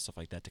media and stuff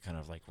like that to kind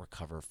of like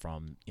recover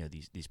from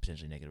these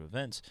potentially negative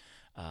events.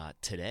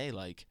 Today,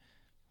 like,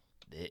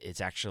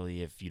 it's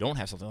actually, if you don't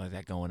have something like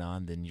that going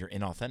on, then you're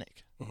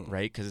inauthentic,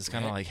 right? Because it's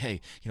kind of like, hey,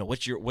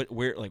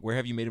 where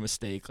have you made a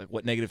mistake? Like,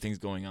 what negative things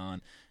going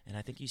on? And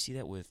I think you see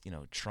that with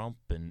Trump,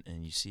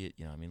 and you see it.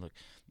 Look,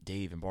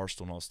 Dave and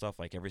Barstool and all stuff.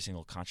 Like, every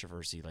single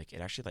controversy, like, it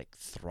actually like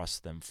thrusts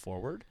them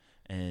forward.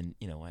 And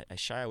I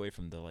shy away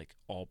from the like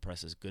all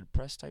press is good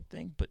press type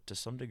thing, but to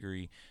some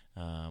degree,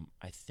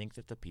 I think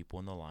that the people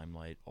in the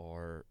limelight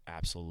are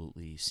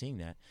absolutely seeing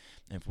that.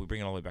 And if we bring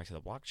it all the way back to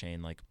the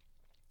blockchain, like,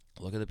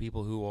 look at the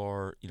people who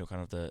are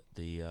kind of the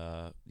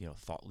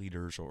thought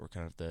leaders, or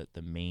kind of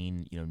the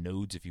main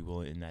nodes, if you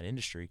will, in that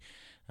industry.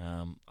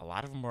 A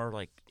lot of them are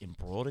like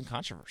embroiled in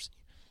controversy,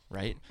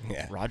 right?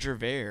 Yeah. Roger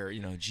Ver,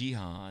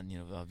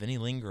 Jihan, Vinny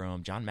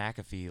Lindgren, John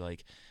McAfee,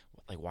 like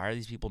why are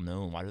these people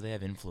known? Why do they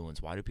have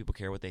influence? Why do people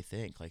care what they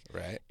think? Like,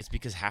 right. It's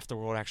because half the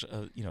world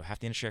actually, half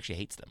the industry actually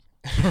hates them.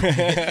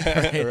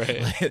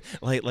 Right.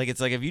 Like it's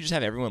like, if you just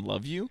have everyone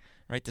love you,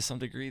 right? To some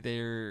degree,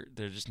 they're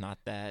just not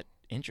that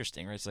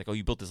interesting, right? It's like, oh,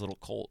 you built this little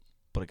cult,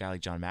 but a guy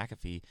like John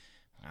McAfee,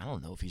 I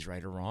don't know if he's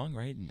right or wrong,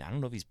 right? And I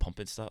don't know if he's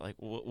pumping stuff, like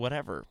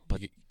whatever.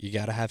 But you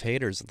got to have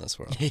haters in this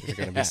world if you're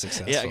going to be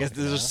successful. Yeah, I guess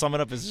this just sum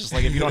it up. It's just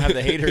like, if you don't have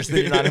the haters,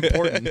 then you're not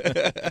important.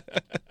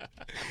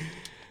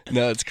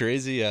 No, it's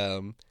crazy.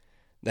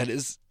 That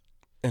is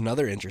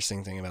another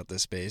interesting thing about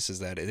this space, is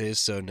that it is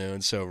so new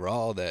and so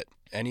raw that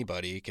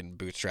anybody can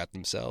bootstrap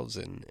themselves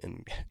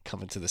and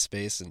come into the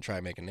space and try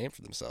and make a name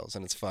for themselves.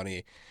 And it's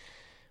funny,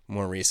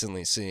 more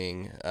recently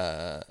seeing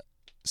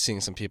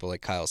some people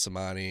like Kyle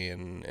Samani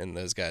and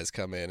those guys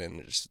come in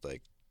and just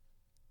like,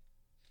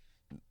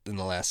 in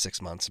the last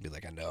 6 months, and be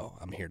like, I know,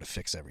 I'm here to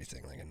fix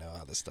everything. Like, I know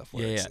how this stuff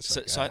works. Yeah.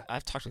 So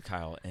I've talked with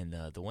Kyle, and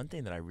the one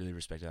thing that I really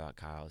respect about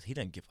Kyle is he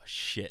doesn't give a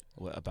shit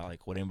about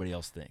like what anybody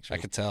else thinks. Right?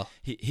 I could tell.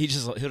 He'll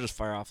just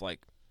fire off like,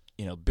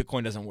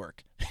 Bitcoin doesn't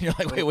work. And you're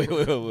like,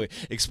 wait,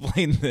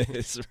 explain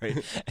this,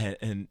 right?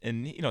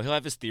 And he'll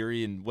have his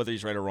theory, and whether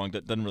he's right or wrong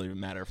doesn't really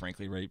matter,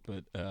 frankly, right?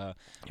 But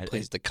he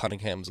plays the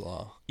Cunningham's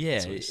law.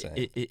 Yeah,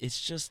 it's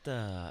just.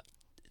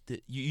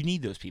 You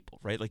need those people,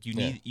 right? Like, you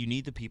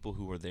need the people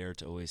who are there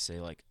to always say,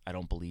 like, I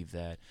don't believe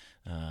that.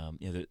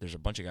 There's a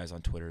bunch of guys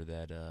on Twitter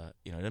that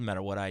it doesn't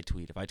matter what I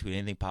tweet. If I tweet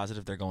anything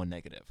positive, they're going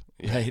negative,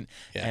 right?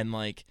 Yeah. And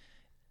like,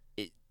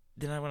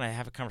 when I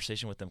have a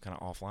conversation with them kind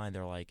of offline,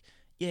 they're like,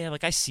 yeah,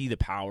 like, I see the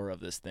power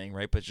of this thing,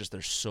 right? But just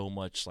there's so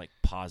much like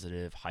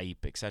positive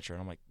hype, etc.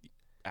 And I'm like,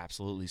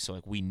 absolutely. So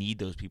like, we need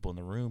those people in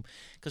the room,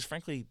 because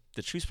frankly,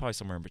 the truth's probably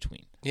somewhere in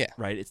between. Yeah.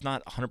 Right. It's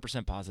not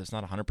 100% positive. It's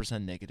not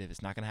 100% negative.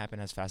 It's not going to happen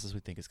as fast as we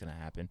think it's going to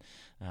happen.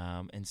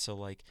 And so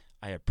like,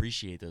 I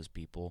appreciate those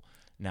people.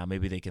 Now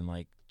maybe they can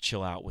like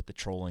chill out with the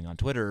trolling on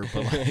Twitter,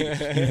 but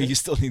like, you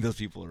still need those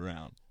people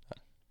around.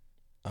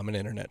 I'm an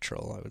internet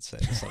troll, I would say,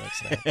 to some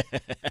extent.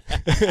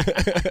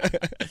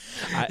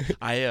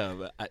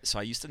 So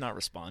I used to not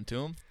respond to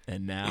them,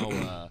 and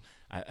now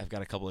I've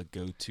got a couple of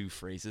go-to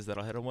phrases that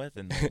I'll hit them with,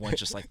 and one's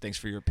just like, "Thanks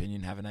for your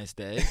opinion. Have a nice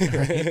day,"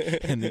 right?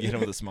 And then get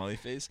them with a smiley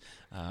face.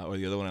 Or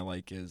the other one I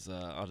like is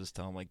I'll just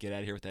tell them like, "Get out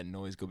of here with that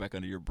noise. Go back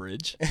under your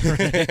bridge."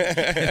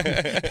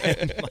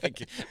 and,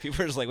 like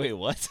people are just like, "Wait,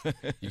 what?"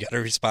 You got to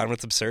respond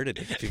with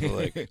absurdity. People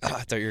are like, "Oh,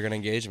 I thought you were going to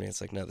engage me."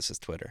 It's like, no, this is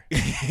Twitter.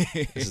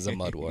 This is a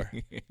mud war.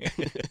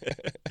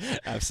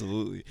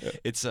 Absolutely.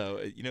 It's we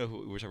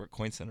were talking about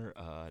Coin Center,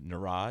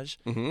 Niraj.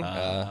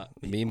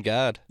 Meme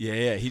god.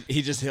 Yeah.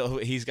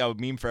 He's got a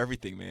meme for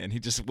everything, man. He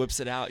just whips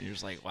it out, and you're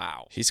just like,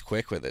 wow. He's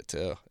quick with it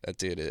too. That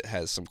dude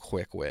has some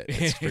quick wit.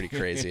 It's pretty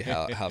crazy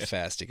how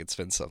fast he can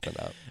spin something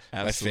up.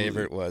 Absolutely. My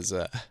favorite was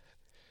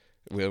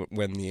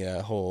when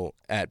the whole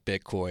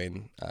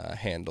 @Bitcoin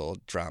handle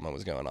drama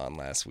was going on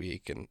last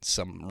week, and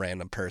some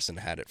random person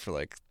had it for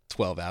like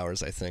 12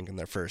 hours, I think, and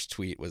their first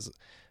tweet was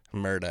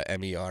Merda,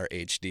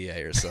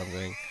 MERHDA or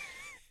something.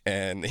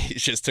 And he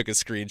just took a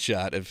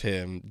screenshot of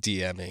him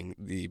DMing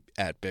the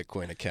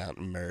 @Bitcoin account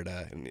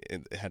Merda, and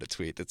it had a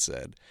tweet that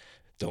said,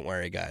 "Don't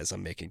worry, guys,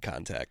 I'm making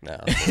contact now."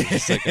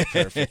 It's like a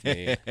perfect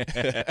meme.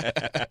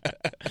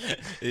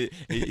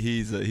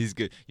 He's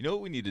good. You know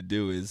what we need to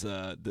do is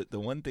the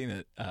one thing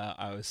that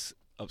I was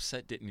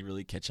upset didn't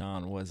really catch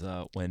on was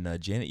when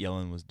Janet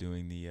Yellen was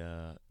doing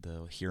the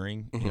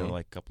hearing,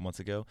 like a couple months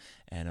ago,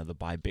 and the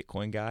Buy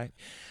Bitcoin guy.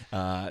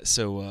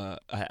 So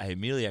I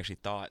immediately actually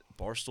thought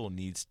Barstool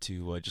needs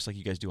to just like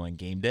you guys do on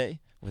game day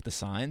with the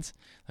signs.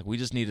 Like we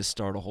just need to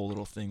start a whole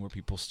little thing where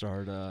people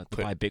start to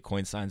buy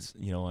Bitcoin signs,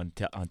 on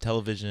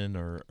television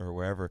or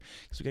wherever,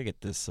 because we gotta get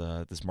this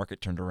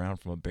market turned around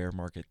from a bear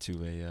market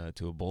to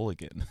a bull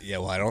again. Yeah,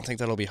 well, I don't think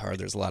that'll be hard.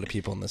 There's a lot of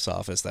people in this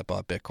office that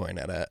bought Bitcoin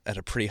at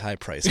a pretty high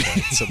price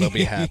point, so they'll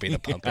be happy to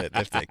pump it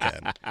if they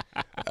can.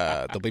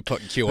 They'll be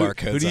putting QR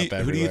codes up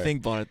everywhere. Who do you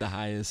think bought at the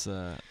highest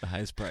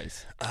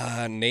price?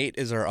 Nate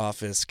is our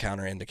office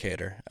counter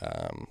indicator.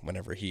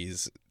 Whenever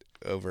he's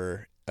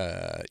over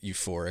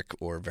euphoric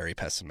or very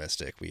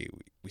pessimistic, we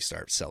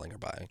start selling or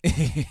buying.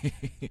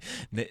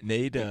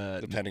 Nate,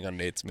 depending on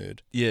Nate's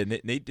mood. Yeah,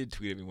 Nate did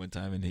tweet at me one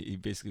time, and he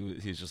basically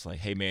he was just like,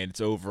 "Hey man,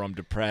 it's over. I'm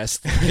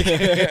depressed." I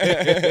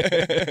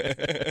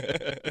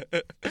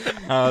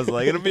was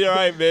like, "It'll be all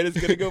right, man. It's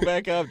gonna go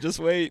back up. Just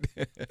wait."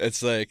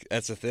 It's like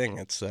that's the thing.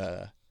 It's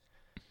and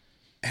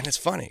it's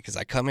funny because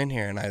I come in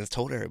here and I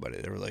told everybody,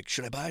 they were like,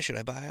 "Should I buy? Should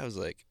I buy?" I was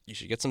like, "You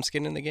should get some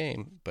skin in the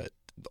game, but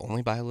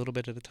only buy a little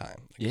bit at a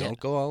time. Don't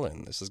go all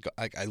in. This is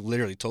I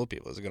literally told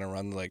people it was going to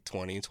run like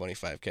 20,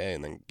 25K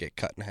and then get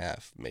cut in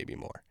half, maybe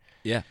more."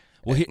 Yeah.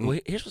 Well,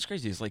 here's what's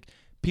crazy is like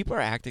people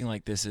are acting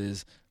like this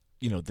is,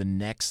 the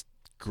next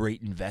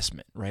great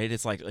investment, right?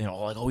 It's like,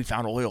 we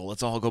found oil.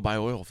 Let's all go buy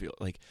oil field.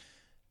 Like,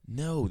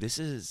 no, this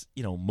is,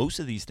 most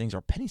of these things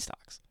are penny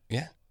stocks.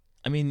 Yeah.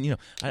 I mean,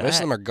 most of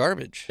them are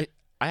garbage.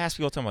 I ask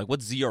people all the time, like,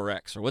 what's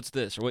ZRX or what's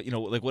this or what,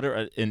 like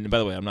whatever. And by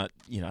the way, I'm not,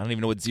 I don't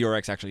even know what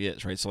ZRX actually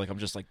is, right? So like, I'm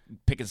just like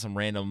picking some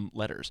random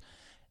letters,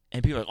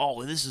 and people are like,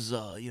 "Oh, this is,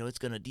 it's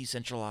going to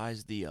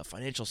decentralize the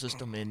financial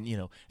system," and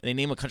and they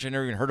name a country I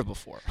never even heard of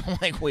before. I'm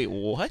like, wait,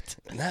 what?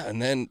 No, and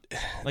then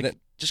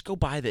just go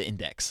buy the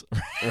index,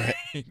 right?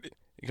 You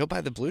go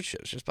buy the blue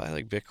chips. Just buy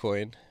like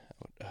Bitcoin,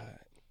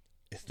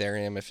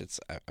 Ethereum. If it's,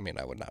 I mean,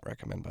 I would not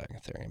recommend buying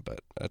Ethereum,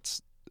 but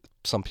that's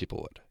some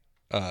people would.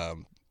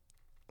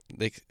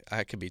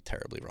 I could be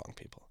terribly wrong,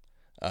 people.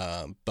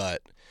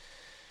 But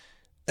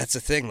that's the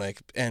thing,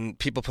 like, and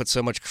people put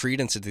so much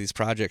credence into these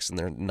projects and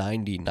they're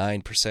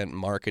 99%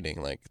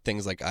 marketing, like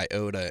things like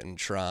IOTA and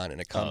Tron,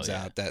 and it comes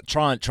out that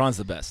Tron's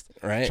the best,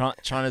 right?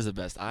 Tron is the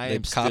best. They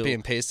copy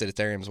and pasted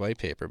Ethereum's white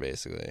paper,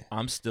 basically.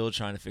 I'm still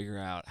trying to figure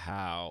out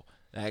how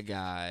that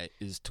guy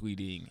is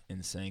tweeting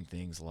and saying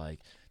things like,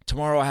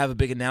 "Tomorrow I have a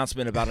big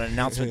announcement about an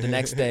announcement the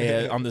next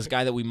day on this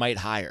guy that we might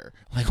hire."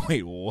 Like,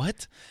 wait,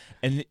 what?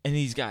 And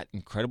he's got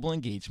incredible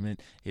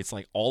engagement. It's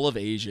like all of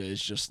Asia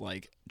is just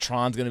like,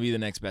 Tron's going to be the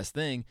next best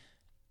thing.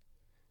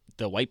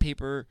 The white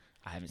paper,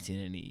 I haven't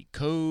seen any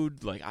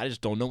code. Like, I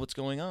just don't know what's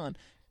going on.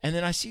 And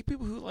then I see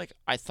people who, like,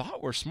 I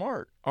thought were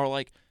smart are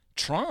like,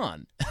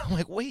 Tron. I'm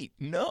like, wait,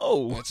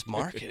 no. That's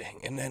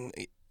marketing. And then,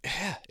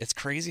 it's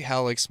crazy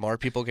how, like, smart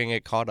people can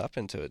get caught up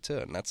into it, too.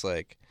 And that's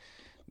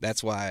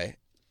why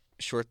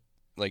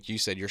like you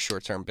said, you're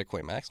short-term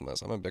Bitcoin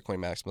maximalist. I'm a Bitcoin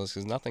maximalist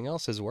because nothing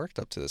else has worked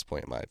up to this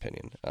point, in my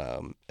opinion.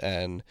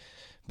 And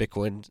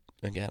Bitcoin,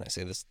 again, I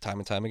say this time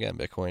and time again,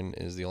 Bitcoin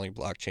is the only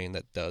blockchain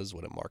that does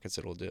what it markets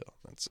it will do.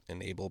 That's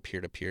enable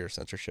peer-to-peer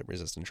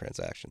censorship-resistant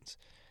transactions.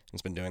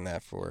 It's been doing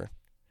that for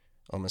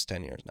almost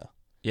 10 years now.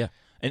 Yeah,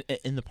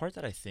 and the part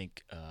that I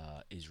think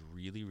is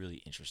really,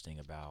 really interesting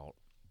about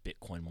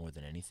Bitcoin more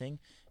than anything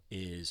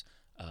is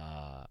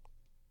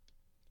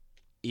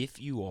if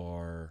you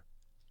are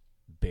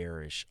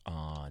bearish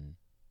on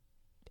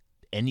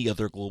any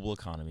other global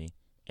economy,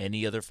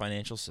 any other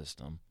financial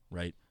system,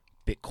 right?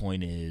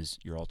 Bitcoin is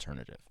your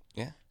alternative.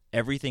 Yeah.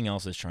 Everything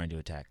else is trying to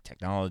attack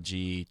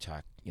technology,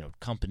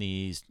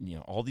 companies,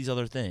 all these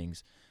other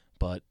things.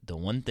 But the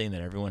one thing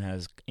that everyone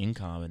has in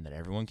common that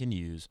everyone can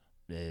use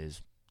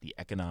is the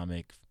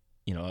economic,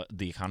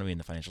 the economy and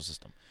the financial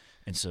system.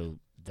 And so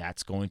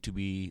that's going to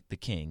be the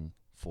king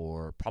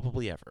for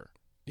probably ever.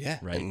 Yeah.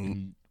 Right.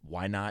 And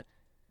why not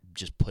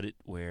just put it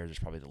where there's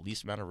probably the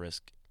least amount of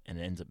risk and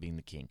it ends up being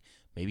the king?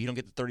 Maybe you don't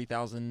get the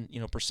 30,000,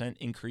 %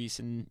 increase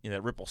in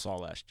that Ripple saw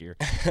last year.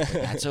 But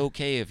that's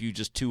okay if you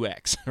just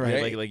 2x,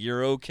 right? Like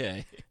you're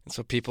okay.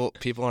 So people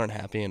aren't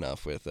happy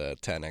enough with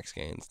 10x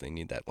gains. They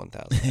need that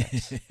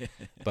 1,000x.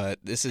 But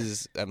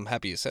I'm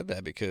happy you said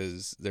that,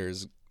 because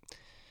there's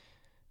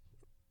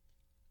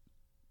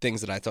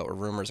things that I thought were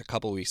rumors a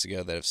couple weeks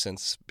ago that have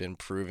since been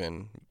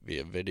proven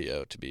via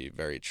video to be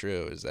very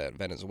true, is that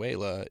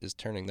Venezuela is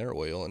turning their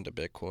oil into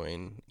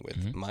Bitcoin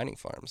with mining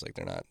farms. Like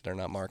they're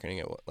not marketing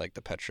it like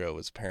the Petro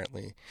was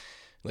apparently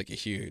like a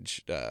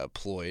huge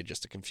ploy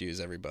just to confuse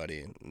everybody,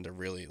 and they're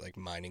really like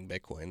mining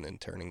Bitcoin and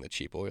turning the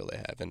cheap oil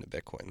they have into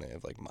Bitcoin. They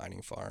have like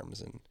mining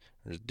farms and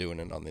they're just doing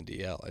it on the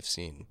DL. I've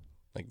seen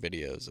like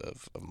videos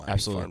of mining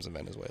farms in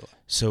Venezuela.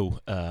 So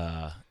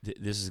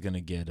this is going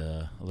to get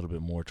a little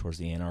bit more towards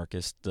the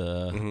anarchist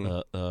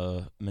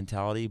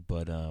mentality,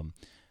 but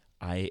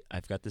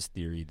I've got this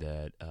theory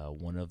that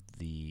one of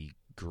the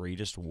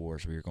greatest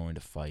wars we are going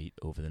to fight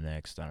over the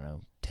next,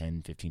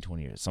 10, 15,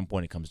 20 years, at some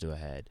point it comes to a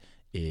head,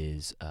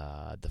 is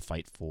the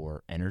fight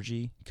for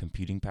energy,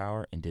 computing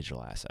power, and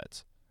digital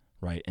assets,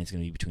 right? And it's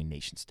going to be between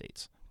nation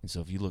states. And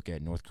so if you look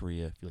at North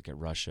Korea, if you look at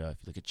Russia,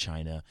 if you look at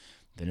China,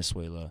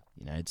 Venezuela,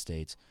 United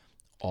States,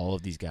 all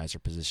of these guys are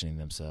positioning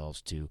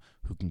themselves to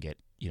who can get,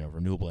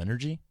 renewable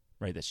energy,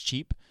 right? That's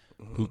cheap,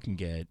 who can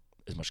get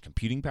as much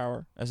computing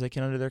power as they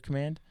can under their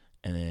command.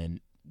 And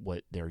then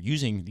what they're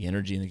using the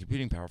energy and the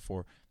computing power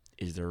for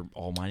is they're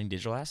all mining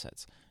digital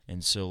assets.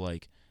 And so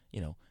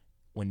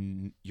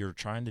when you're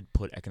trying to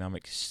put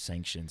economic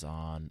sanctions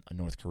on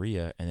North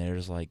Korea and they're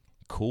just like,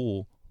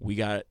 cool, we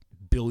got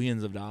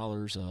billions of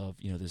dollars of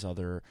this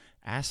other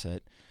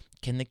asset,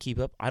 can they keep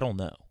up? I don't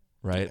know,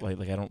 right? Yeah.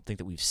 Like I don't think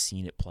that we've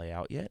seen it play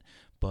out yet,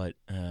 but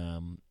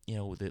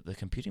the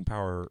computing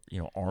power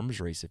arms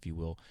race, if you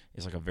will,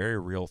 is like a very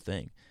real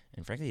thing,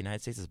 and frankly the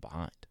United States is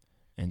behind.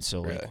 And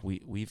so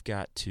we've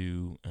got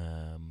to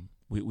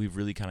we've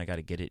really kind of got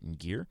to get it in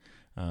gear,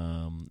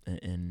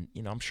 and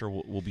I'm sure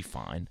we'll be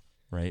fine,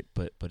 right?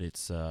 But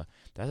it's that's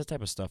the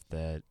type of stuff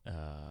that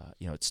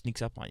it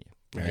sneaks up on you.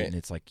 Right. And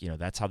it's like,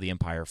 that's how the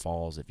empire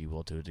falls, if you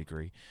will, to a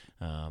degree.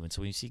 And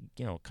so when you see,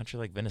 a country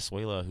like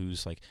Venezuela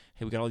who's like,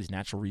 hey, we got all these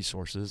natural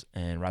resources,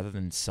 and rather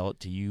than sell it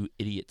to you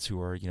idiots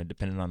who are,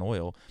 dependent on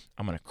oil,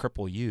 I'm going to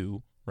cripple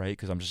you, right?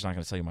 Because I'm just not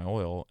going to sell you my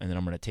oil, and then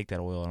I'm going to take that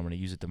oil and I'm going to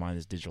use it to mine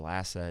this digital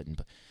asset.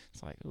 And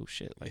it's like, oh,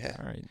 shit. Like,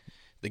 all right.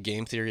 The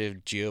game theory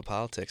of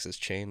geopolitics has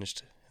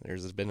changed.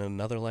 There's been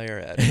another layer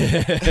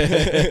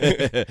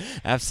added.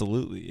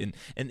 Absolutely.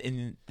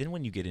 And then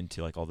when you get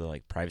into like all the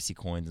like privacy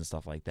coins and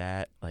stuff like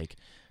that, like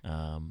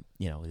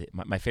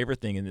my favorite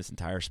thing in this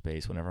entire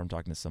space, whenever I'm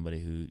talking to somebody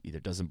who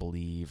either doesn't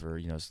believe or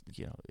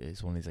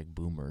is one of these like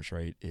boomers,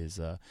 right, is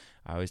I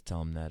always tell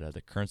them that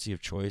the currency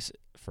of choice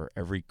for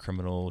every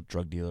criminal,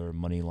 drug dealer,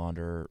 money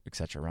launderer,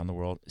 etc. around the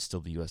world is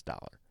still the U.S.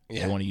 dollar.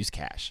 Yeah. They want to use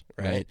cash,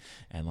 right?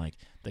 And like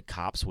the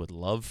cops would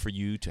love for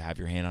you to have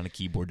your hand on a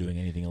keyboard doing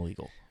anything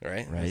illegal,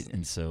 right?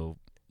 And so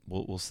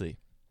we'll see.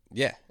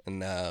 Yeah,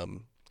 and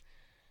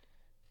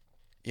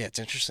it's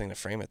interesting to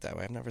frame it that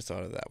way. I've never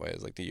thought of it that way,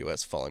 as like the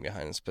U.S. falling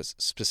behind,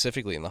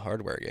 specifically in the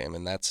hardware game,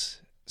 and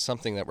that's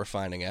something that we're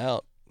finding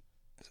out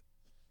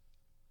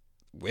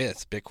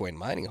with Bitcoin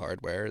mining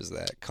hardware, is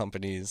that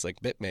companies like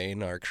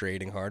Bitmain are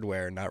creating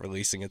hardware and not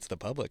releasing it to the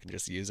public and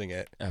just using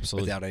it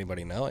without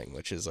anybody knowing,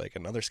 which is like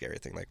another scary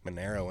thing. Like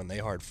Monero, when they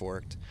hard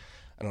forked,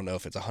 I don't know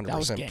if it's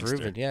 100%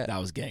 proven yet. That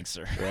was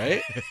gangster,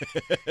 right?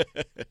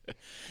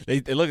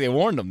 They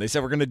warned them. They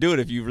said, we're going to do it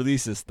if you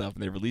release this stuff,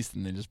 and they released it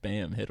and they just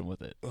bam, hit them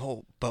with it.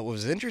 Oh, but what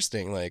was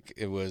interesting, like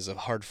it was a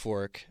hard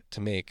fork to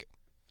make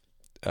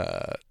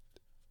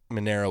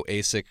Monero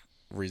ASIC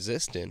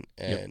resistant,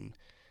 and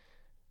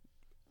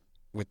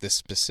with this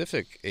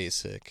specific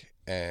ASIC,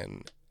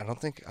 and I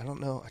don't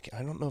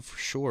know for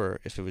sure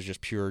if it was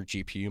just pure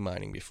GPU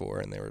mining before,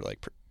 and they were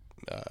like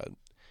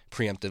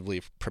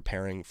preemptively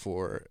preparing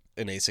for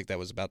an ASIC that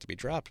was about to be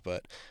dropped.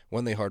 But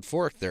when they hard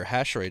forked, their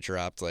hash rate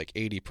dropped like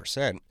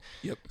 80%.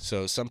 Yep.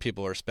 So some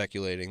people are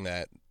speculating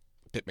that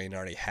Bitmain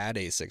already had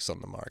ASICs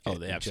on the market. Oh,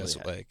 they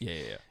absolutely had.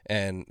 Yeah.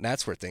 And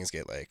that's where things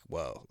get like,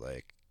 whoa,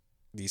 like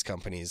these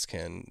companies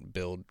can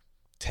build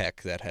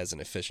tech that has an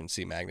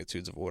efficiency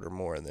magnitudes of order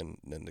more than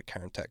the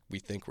current tech we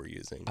think we're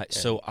using.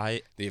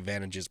 The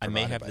advantages. I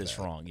may have this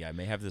wrong. Yeah, I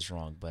may have this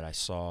wrong, but I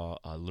saw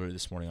literally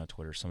this morning on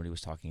Twitter somebody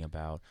was talking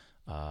about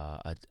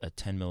a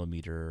 10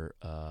 millimeter.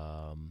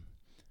 I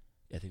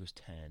think it was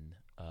 10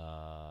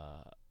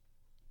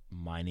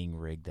 mining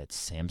rig that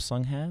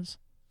Samsung has.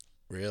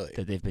 Really?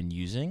 That they've been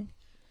using.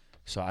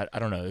 So I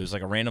don't know. It was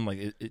like a random,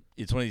 like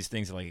it's one of these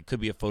things that like it could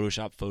be a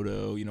Photoshop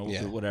photo,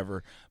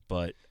 whatever.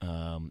 But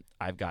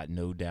I've got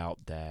no doubt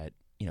that,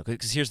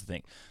 because here's the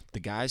thing. The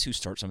guys who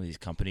start some of these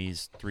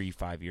companies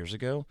 3-5 years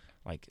ago,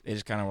 like they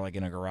just kind of were like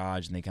in a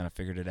garage and they kind of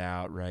figured it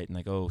out, right? And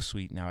like, oh,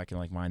 sweet, now I can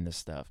like mine this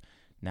stuff.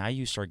 Now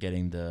you start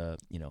getting the,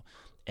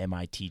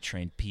 MIT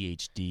trained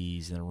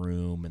PhDs in a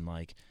room and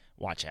like,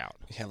 watch out.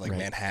 You have like right?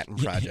 Manhattan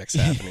projects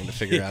happening to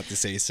figure out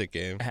this ASIC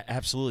game.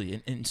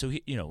 Absolutely, and so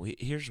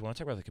here's when I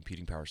talk about the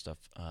computing power stuff.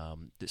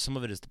 Some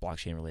of it is the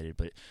blockchain related,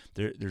 but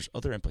there's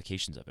other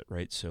implications of it,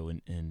 right? So,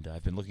 and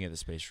I've been looking at this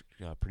space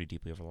pretty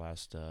deeply over the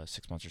last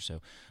 6 months or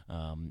so.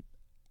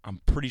 I'm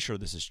pretty sure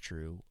this is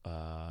true,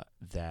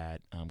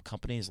 that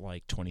companies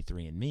like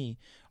 23andMe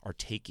are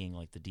taking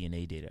like the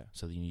DNA data,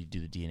 so that you need to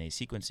do the DNA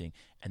sequencing,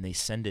 and they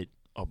send it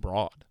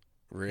abroad.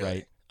 Really?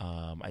 Right?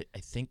 I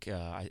think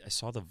I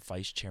saw the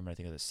vice chairman, I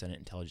think, of the Senate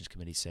Intelligence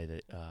Committee say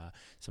that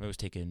somebody was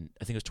taking,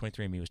 I think it was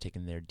 23andMe was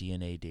taking their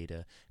DNA data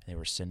and they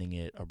were sending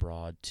it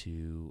abroad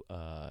to,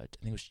 I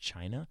think it was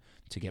China,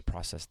 to get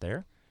processed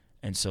there.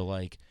 And so,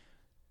 like,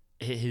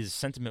 his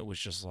sentiment was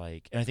just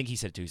like, and I think he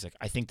said too, he's like,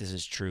 I think this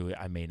is true.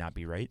 I may not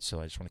be right. So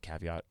I just want to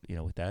caveat,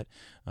 with that.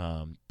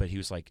 But he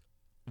was like,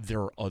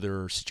 there are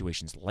other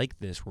situations like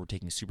this where we're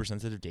taking super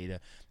sensitive data,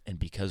 and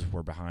because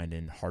we're behind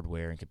in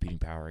hardware and computing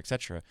power,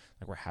 etc.,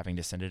 like we're having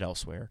to send it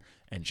elsewhere.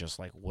 And just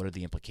like, what are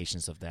the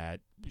implications of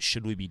that?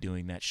 Should we be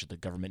doing that? Should the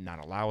government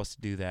not allow us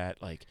to do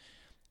that? Like,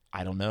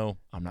 I don't know.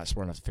 I'm not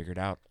smart enough to figure it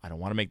out. I don't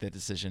want to make that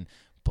decision,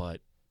 but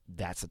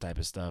that's the type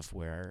of stuff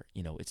where,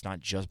 it's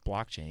not just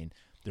blockchain.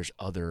 There's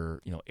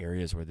other,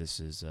 areas where this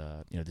is,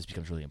 this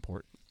becomes really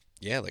important.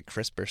 Yeah, like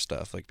CRISPR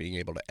stuff, like being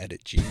able to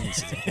edit genes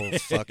is a whole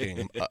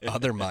fucking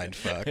other mind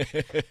fuck.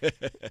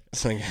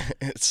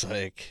 It's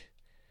like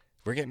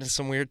we're getting into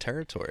some weird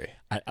territory.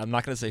 I'm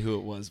not going to say who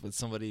it was, but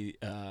somebody,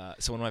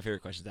 so one of my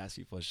favorite questions to ask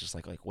people is just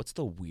like, what's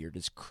the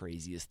weirdest,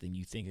 craziest thing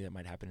you think that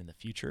might happen in the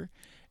future?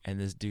 And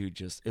this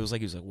dude it was like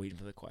he was like waiting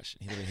for the question.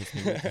 He literally hits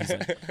me with, he's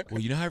like,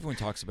 well, how everyone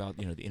talks about,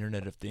 the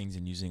Internet of Things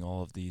and using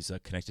all of these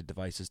connected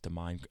devices to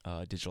mine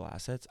digital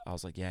assets? I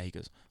was like, yeah. He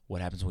goes,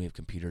 what happens when we have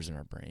computers in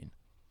our brain?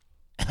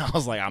 And I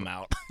was like, I'm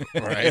out.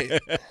 Right.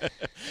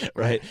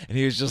 Right. And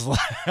he was just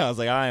like, I was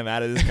like, I am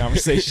out of this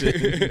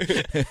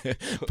conversation.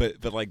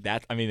 but like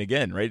that, I mean,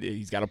 again, right.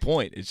 He's got a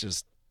point. It's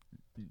just,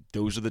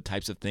 those are the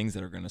types of things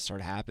that are going to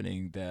start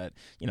happening that,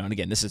 and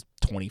again, this is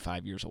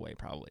 25 years away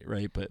probably.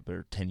 Right. But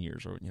or 10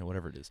 years or,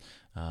 whatever it is.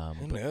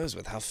 Who knows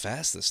with how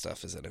fast this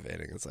stuff is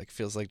innovating? It's like,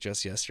 feels like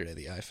just yesterday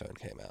the iPhone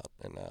came out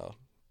and now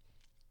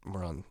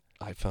we're on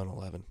iPhone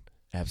 11.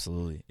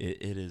 Absolutely.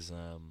 It is,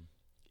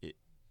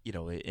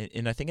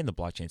 and I think in the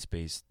blockchain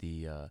space,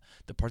 the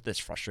part that's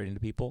frustrating to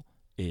people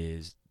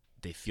is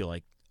they feel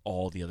like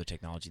all the other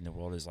technology in the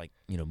world is like,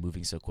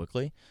 moving so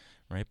quickly,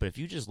 right? But if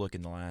you just look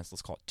in the last,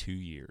 let's call it 2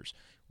 years,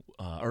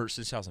 or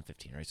since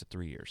 2015, right? So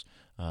 3 years,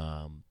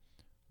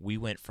 we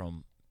went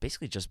from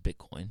basically just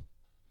Bitcoin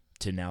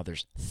to now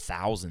there's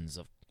thousands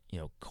of,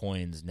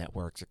 coins,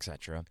 networks,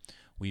 etc.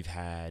 We've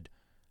had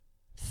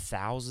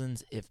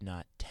thousands, if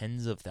not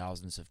tens of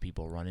thousands of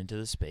people run into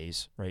the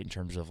space, right, in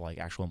terms of like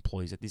actual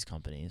employees at these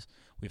companies.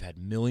 We've had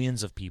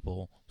millions of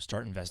people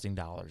start investing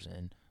dollars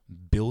in,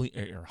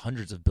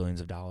 hundreds of billions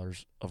of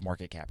dollars of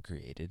market cap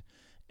created.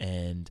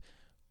 And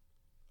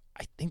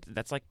I think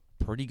that's like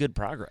pretty good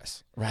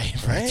progress, right?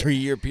 For a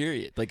 3-year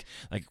period. Like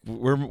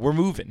we're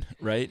moving,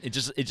 right? It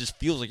just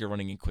feels like you're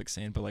running in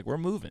quicksand, but like we're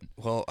moving.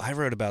 Well, I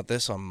wrote about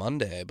this on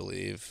Monday, I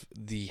believe.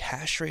 The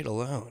hash rate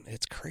alone,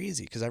 it's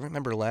crazy because I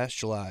remember last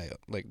July,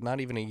 like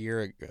not even a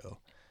year ago,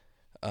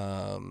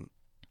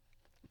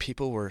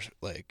 people were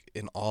like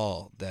in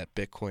awe that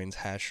Bitcoin's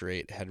hash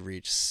rate had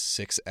reached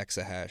 6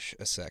 exahash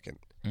a second.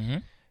 Mm-hmm.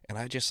 And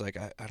I just like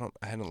I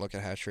hadn't looked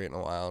at hash rate in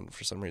a while, and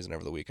for some reason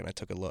over the weekend I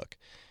took a look.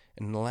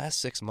 And in the last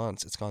 6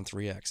 months, it's gone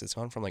 3x. It's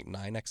gone from like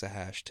 9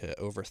 exahash to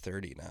over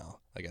 30 now,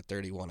 like at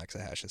 31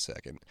 exahash a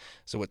second.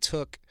 So it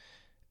took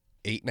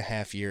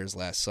 8.5 years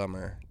last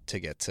summer to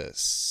get to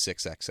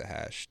 6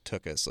 exahash.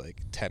 Took us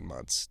like 10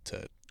 months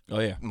to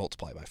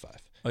multiply by 5.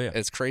 Oh yeah,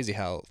 it's crazy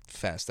how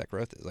fast that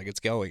growth is. Like it's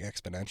going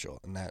exponential.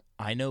 And that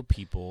I know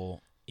people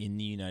in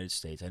the United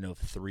States. I know of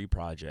 3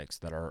 projects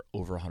that are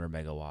over 100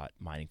 megawatt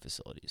mining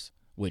facilities,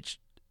 which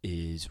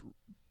is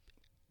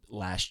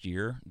last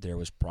year there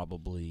was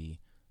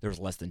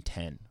less than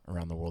 10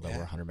 around the world that were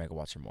 100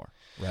 megawatts or more,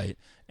 right?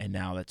 And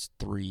now that's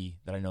 3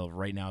 that I know of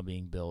right now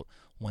being built.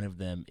 One of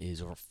them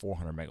is over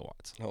 400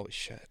 megawatts. Holy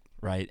shit.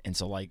 Right? And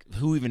so, like,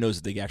 who even knows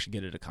if they actually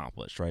get it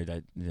accomplished,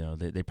 right?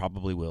 They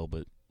probably will,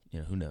 but,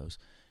 who knows?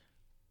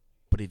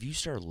 But if you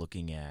start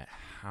looking at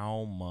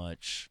how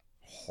much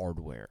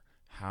hardware,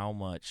 how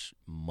much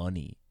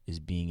money is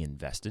being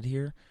invested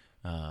here,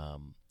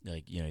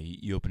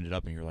 you opened it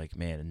up and you're like,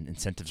 man,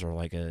 incentives are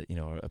like a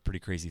pretty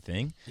crazy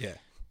thing. Yeah.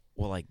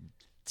 Well, like,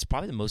 it's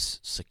probably the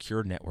most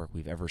secure network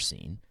we've ever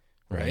seen,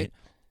 right?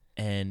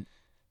 And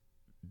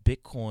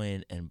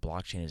Bitcoin and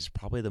blockchain is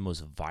probably the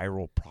most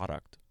viral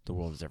product the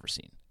world has ever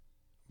seen,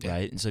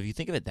 right? And so if you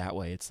think of it that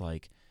way, it's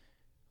like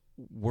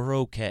we're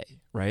okay,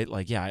 right?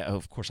 Like, yeah,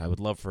 of course, I would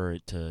love for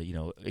it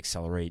to,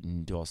 accelerate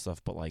and do all this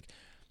stuff, but like,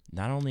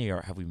 not only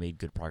have we made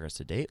good progress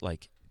to date,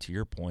 like to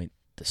your point,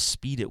 the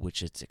speed at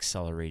which it's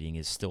accelerating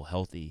is still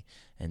healthy.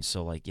 And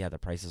so, like, yeah, the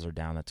prices are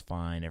down. That's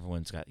fine.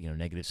 Everyone's got,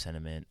 negative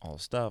sentiment, all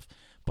this stuff.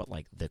 But,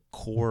 like, the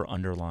core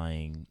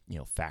underlying,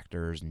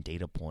 factors and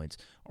data points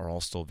are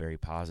all still very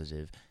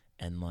positive.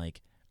 And,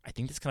 like, I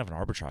think that's kind of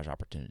an arbitrage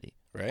opportunity.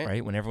 Right.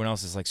 Right. When everyone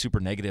else is like super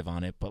negative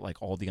on it, but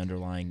like all the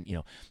underlying,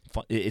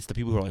 it's the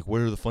people who are like, what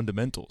are the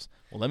fundamentals?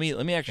 Well, let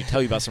me actually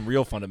tell you about some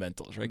real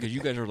fundamentals, right? Because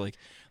you guys are like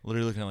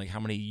literally looking at like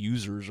how many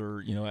users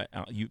are,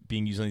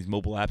 being used on these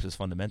mobile apps as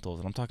fundamentals.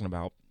 And I'm talking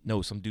about,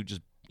 no, some dude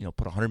just,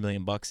 put $100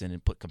 million in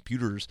and put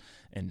computers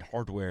and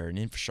hardware and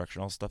infrastructure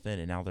and all this stuff in.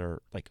 And now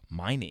they're like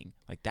mining.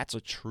 Like that's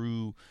a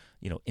true,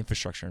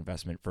 infrastructure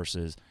investment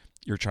versus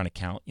you're trying to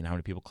count, how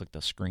many people click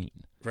the screen.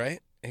 Right.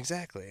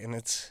 Exactly. And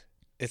it's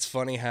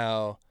funny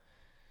how,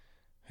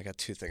 I got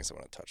two things I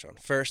want to touch on.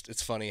 First,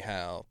 it's funny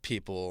how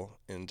people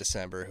in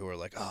December who are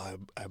like, "Oh,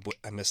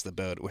 I missed the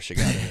boat. Wish I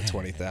got in at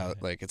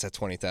 20,000. Like it's at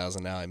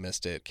 20,000 now. I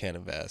missed it. Can't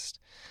invest.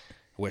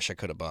 Wish I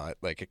could have bought.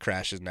 Like it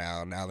crashes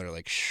now. Now they're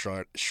like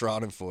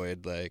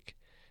Schadenfreude. Like,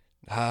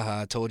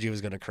 haha, I told you it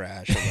was gonna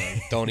crash. And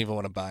like, don't even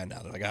want to buy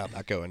now. They're like, I'm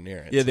not going near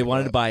it. Yeah, It's they like,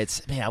 wanted to buy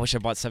it. Man, I wish I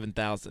bought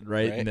 7,000.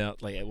 Right? Right. And they're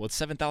like, well, it's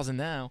 7,000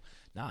 now.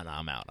 No,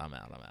 I'm out.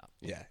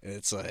 Yeah, and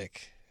it's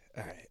like,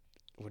 all right.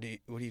 What do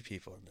you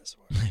people in this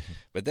world?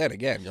 But then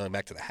again, going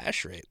back to the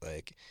hash rate,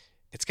 like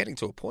it's getting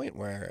to a point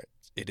where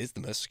it is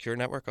the most secure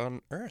network on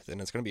Earth, and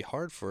it's going to be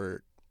hard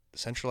for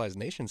centralized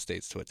nation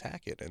states to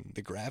attack it. And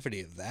the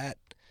gravity of that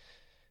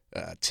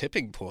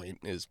tipping point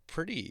is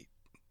pretty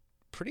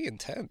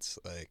intense.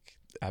 Like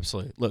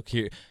Absolutely. Look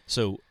here.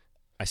 So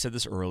I said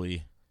this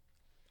early.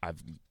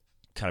 I've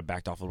kind of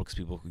backed off a little because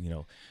people,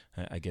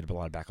 I get a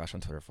lot of backlash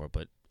on Twitter for it,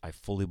 but I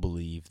fully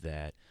believe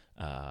that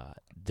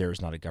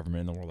there's not a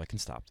government in the world that can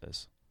stop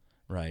this,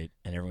 right?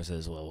 And everyone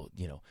says, well,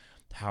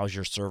 how's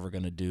your server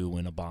going to do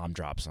when a bomb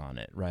drops on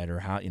it, right? Or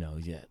how,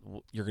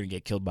 you're going to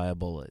get killed by a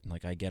bullet. And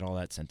like I get all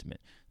that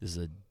sentiment. This is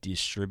a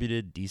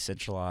distributed,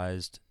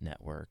 decentralized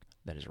network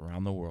that is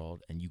around the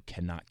world, and you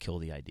cannot kill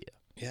the idea.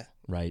 Yeah.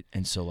 Right?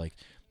 And so like,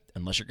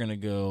 unless you're going to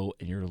go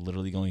and you're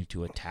literally going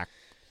to attack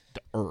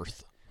the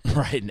Earth,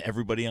 right, and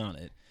everybody on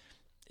it,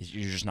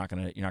 you're not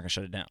gonna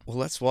shut it down. Well,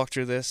 let's walk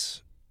through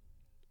this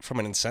from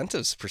an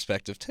incentives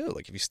perspective too.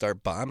 Like if you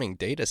start bombing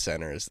data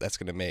centers, that's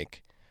going to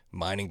make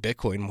mining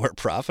Bitcoin more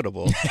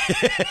profitable,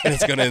 and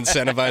it's going to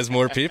incentivize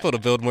more people to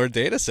build more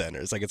data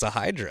centers. Like it's a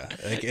hydra.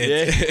 Like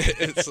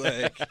it's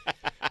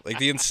like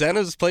the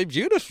incentives play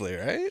beautifully,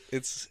 right?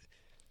 It's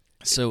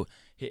so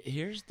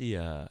here's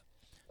the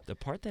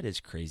part that is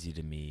crazy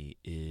to me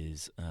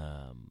is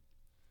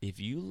if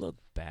you look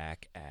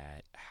back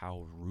at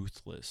how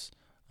ruthless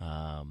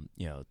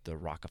the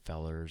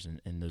Rockefellers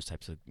and those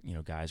types of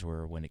guys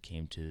were when it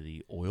came to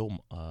the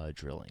oil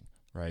drilling,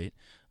 right?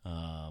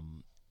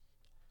 I'm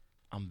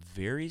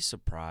very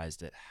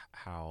surprised at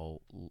how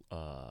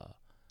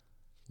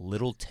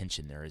little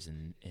tension there is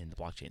in the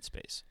blockchain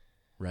space,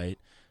 right?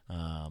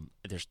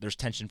 There's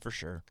tension for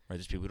sure, right?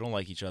 There's people who don't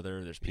like each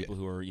other. There's people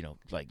who are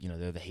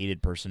they're the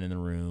hated person in the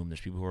room.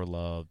 There's people who are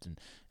loved and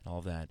all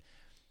of that,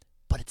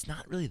 but it's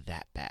not really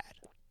that bad.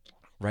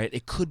 Right?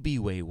 It could be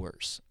way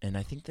worse. And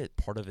I think that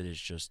part of it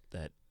is just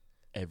that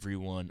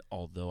everyone,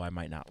 although I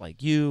might not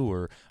like you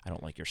or I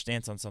don't like your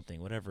stance on something,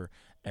 whatever,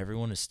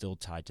 everyone is still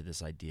tied to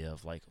this idea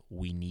of like,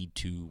 we need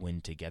to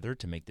win together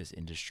to make this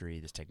industry,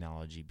 this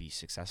technology be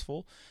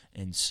successful.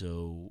 And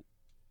so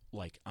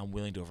like, I'm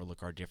willing to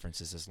overlook our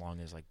differences as long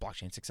as like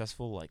blockchain's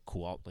successful, like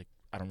cool.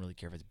 I don't really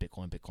care if it's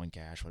Bitcoin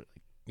Cash,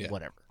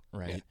 whatever.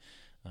 Right.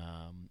 Yeah.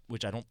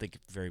 Which I don't think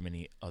very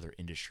many other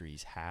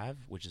industries have,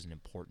 which is an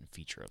important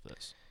feature of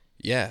this.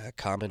 Yeah, a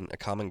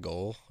common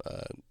goal.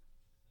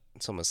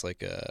 It's almost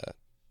like a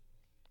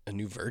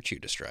new virtue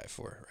to strive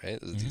for, right?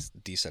 Mm-hmm.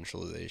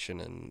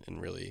 Decentralization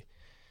and really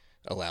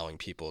allowing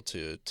people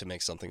to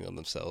make something of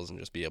themselves and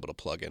just be able to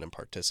plug in and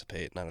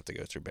participate, not have to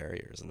go through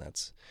barriers. And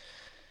that's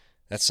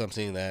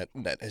something that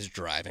is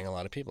driving a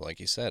lot of people, like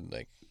you said.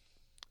 Like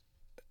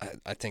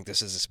I think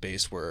this is a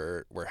space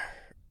where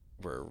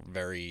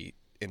very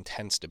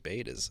intense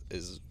debate is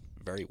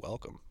very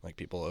welcome. Like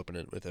people open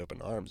it with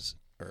open arms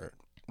or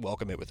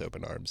welcome it with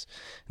open arms.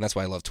 And that's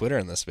why I love Twitter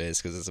in this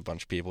space, because it's a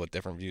bunch of people with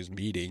different views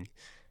meeting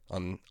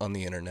on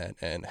the internet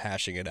and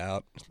hashing it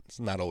out. It's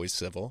not always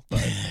civil,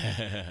 but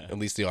at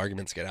least the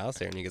arguments get out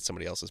there and you get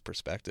somebody else's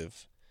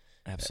perspective.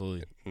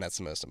 Absolutely. And that's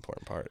the most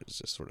important part, is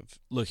just sort of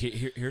look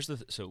here's the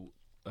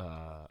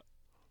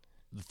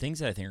things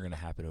that I think are going to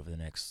happen over the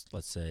next,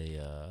 let's say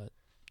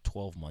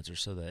 12 months or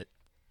so, that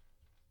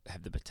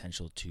have the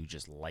potential to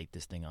just light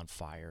this thing on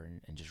fire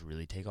and just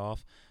really take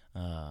off.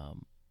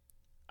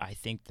 I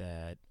think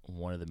that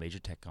one of the major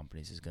tech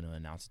companies is going to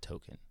announce a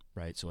token,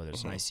 right? So whether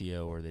it's an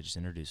ICO or they just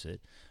introduce it,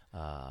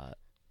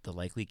 the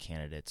likely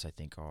candidates, I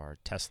think, are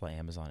Tesla,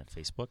 Amazon, and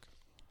Facebook.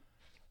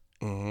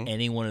 Mm-hmm.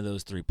 Any one of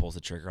those three pulls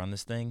the trigger on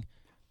this thing,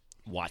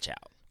 watch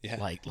out. Yeah.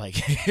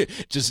 Like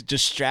just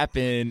strap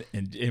in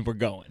and we're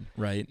going,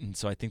 right? And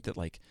so I think that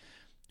like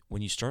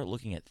when you start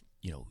looking at,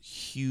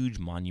 huge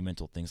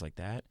monumental things like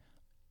that,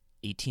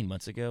 18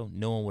 months ago,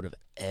 no one would have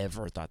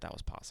ever thought that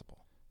was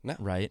possible. No.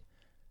 Right?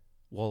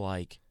 Well,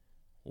 like,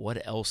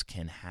 what else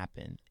can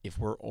happen if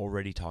we're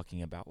already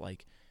talking about,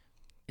 like,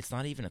 it's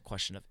not even a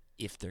question of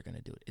if they're going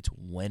to do it. It's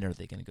when are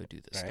they going to go do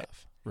this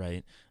stuff,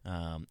 right?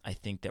 I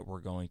think that we're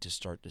going to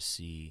start to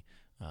see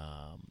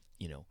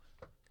you know,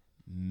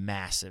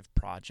 massive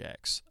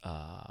projects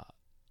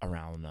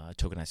around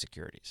tokenized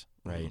securities,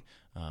 right?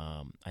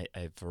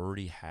 I've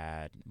already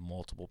had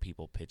multiple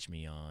people pitch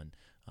me on,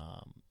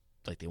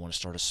 like they want to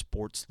start a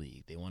sports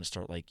league, they want to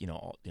start like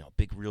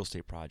big real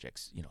estate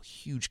projects,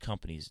 huge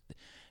companies,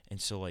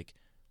 and so like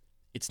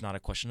it's not a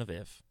question of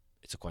if,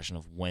 it's a question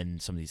of when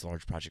some of these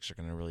large projects are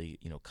going to really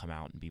come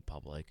out and be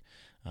public,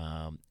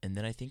 and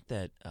then I think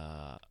that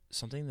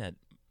something that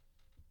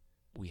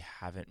we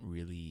haven't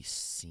really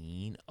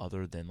seen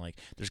other than like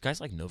there's guys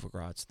like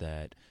Novogratz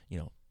that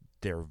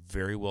they're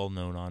very well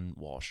known on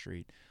Wall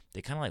Street.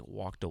 They kind of like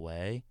walked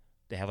away.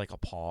 They had like a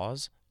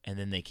pause, and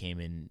then they came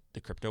in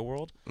the crypto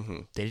world.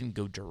 They didn't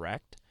go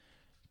direct,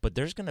 but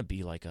there's gonna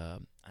be like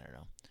a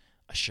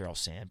Sheryl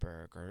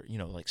Sandberg or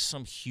like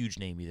some huge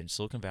name either in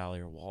Silicon Valley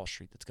or Wall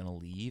Street that's gonna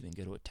leave and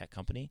go to a tech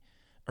company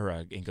or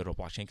and go to a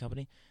blockchain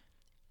company.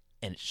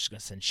 And it's just going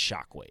to send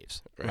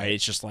shockwaves, right?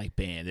 It's just like,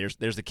 bam,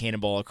 there's the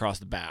cannonball across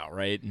the bow,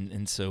 right?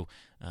 And so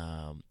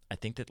I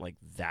think that like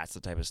that's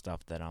the type of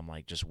stuff that I'm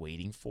like just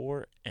waiting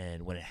for.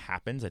 And when it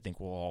happens, I think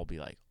we'll all be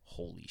like,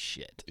 holy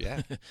shit.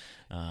 Yeah.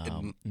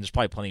 And there's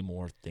probably plenty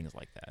more things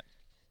like that.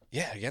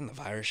 Yeah, again, the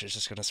virus is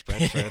just going to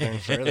spread further and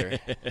further.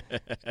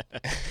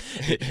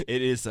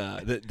 It is.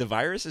 The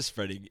virus is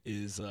spreading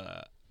is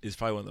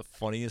probably one of the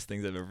funniest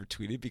things I've ever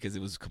tweeted because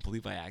it was completely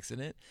by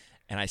accident.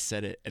 And I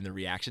said it, and the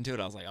reaction to it,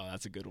 I was like, "Oh,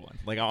 that's a good one."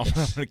 Like, I'm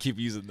gonna keep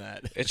using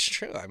that. It's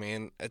true. I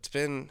mean, it's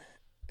been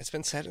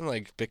said in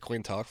like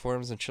Bitcoin talk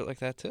forums and shit like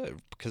that too,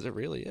 because it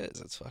really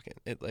is. It's fucking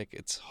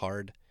it's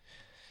hard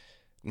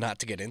not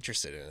to get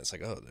interested in it. It's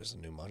like, oh, there's a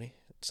new money.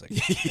 It's like,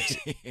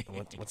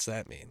 what's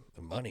that mean?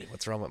 The money.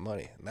 What's wrong with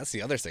money? And that's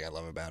the other thing I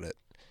love about it.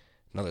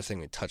 Another thing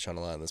we touch on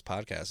a lot in this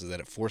podcast is that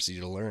it forces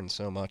you to learn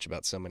so much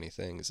about so many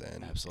things,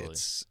 and absolutely,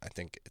 I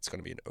think it's going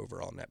to be an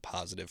overall net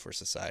positive for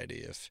society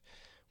if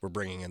we're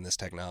bringing in this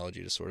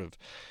technology to sort of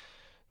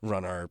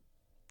run our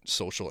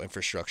social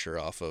infrastructure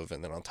off of,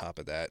 and then on top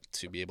of that,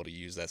 to be able to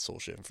use that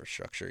social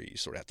infrastructure, you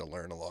sort of have to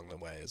learn along the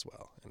way as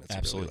well. And it's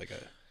absolutely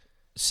really like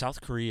South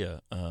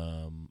Korea.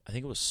 I'm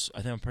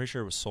pretty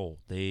sure it was Seoul.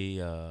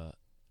 They, I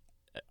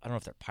don't know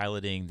if they're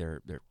piloting,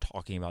 they're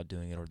talking about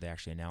doing it, or they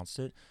actually announced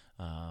it.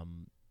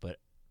 But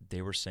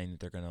they were saying that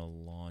they're going to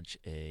launch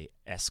a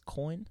S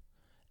coin,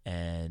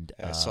 and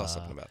I saw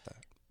something about that.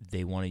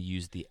 They want to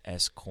use the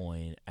S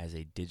coin as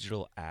a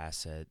digital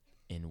asset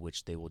in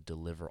which they will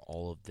deliver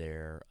all of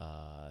their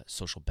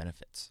social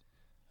benefits.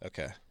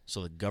 Okay.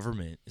 So the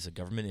government is a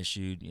government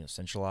issued,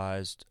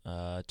 centralized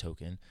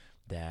token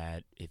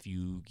that if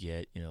you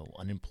get,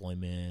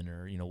 unemployment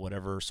or,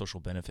 whatever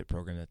social benefit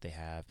program that they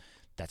have,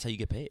 that's how you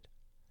get paid.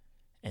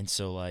 And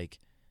so like,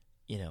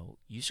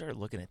 you start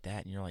looking at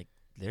that and you're like,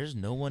 there's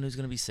no one who's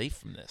going to be safe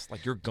from this.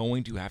 Like you're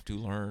going to have to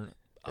learn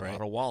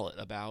about a wallet,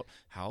 about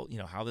how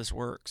how this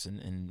works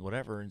and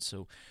whatever. And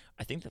so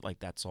I think that like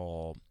that's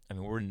all. I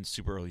mean, we're in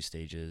super early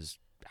stages.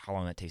 How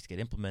long that takes to get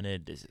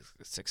implemented, is it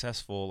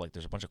successful? Like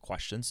there's a bunch of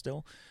questions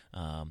still.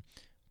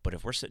 But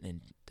if we're sitting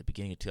in the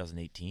beginning of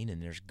 2018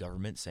 and there's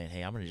government saying,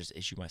 hey, I'm going to just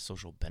issue my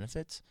social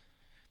benefits,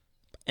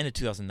 end of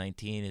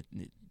 2019,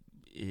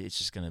 it's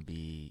just going to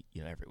be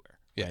everywhere.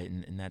 Yeah. Right?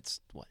 And that's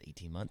what,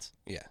 18 months?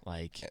 Yeah.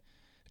 Like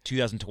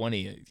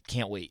 2020,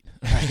 can't wait.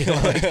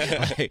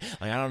 Like,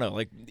 I don't know.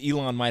 Like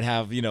Elon might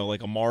have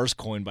like a Mars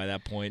coin by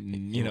that point,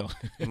 and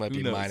he might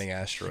be mining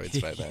asteroids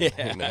by then.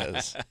 Yeah. Who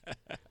knows?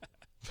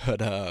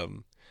 But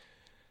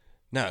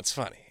no, it's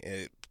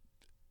funny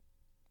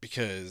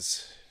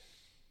because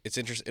it's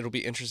interesting. It'll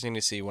be interesting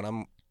to see. When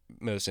I'm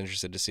most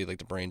interested to see like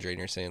the brain drain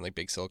you're saying, like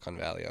big Silicon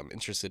Valley. I'm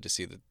interested to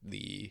see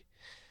the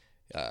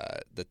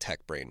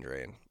tech brain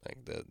drain,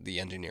 like the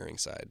engineering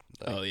side.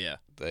 Like, oh yeah.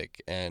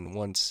 Like, and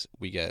once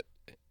we get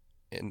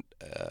in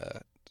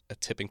a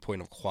tipping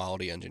point of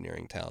quality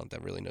engineering talent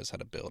that really knows how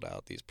to build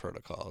out these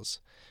protocols,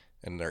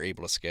 and they're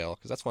able to scale,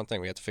 because that's one thing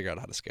we have to figure out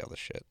how to scale this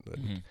shit.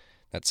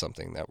 That's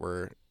something that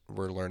we're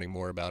learning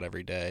more about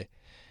every day,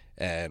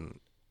 and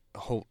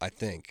I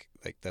think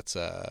like that's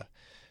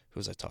who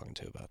was I talking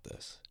to about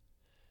this?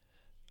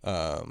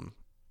 I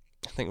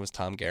think it was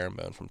Tom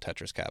Garambone from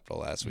Tetris Capital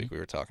last week. We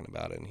were talking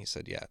about it, and he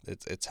said, yeah,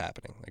 it's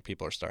happening. Like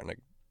people are starting to,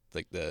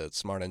 like the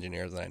smart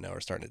engineers that I know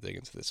are starting to dig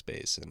into this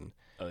space and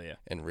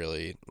and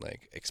really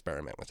like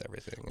experiment with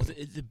everything. Well,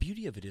 the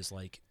beauty of it is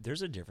like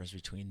there's a difference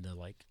between the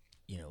like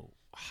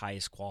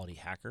highest quality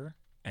hacker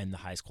and the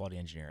highest quality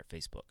engineer at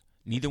Facebook.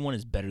 Neither one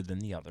is better than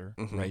the other,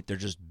 right? They're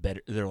just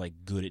better. They're like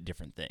good at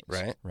different things,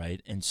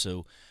 right? And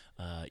so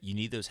you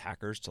need those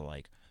hackers to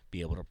like be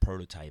able to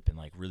prototype and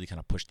like really kind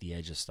of push the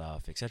edge of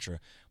stuff,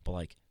 etc. But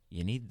like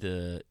you need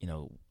the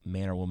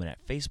man or woman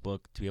at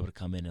Facebook to be able to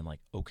come in and like,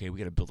 okay, we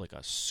got to build like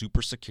a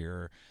super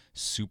secure,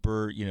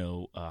 super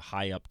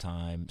high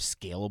uptime,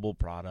 scalable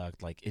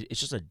product. Like it's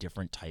just a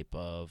different type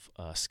of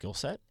skill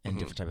set and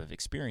different type of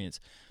experience.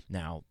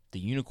 Now the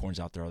unicorns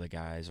out there are the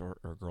guys or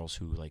girls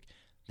who like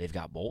they've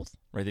got both,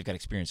 right? They've got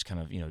experience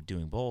kind of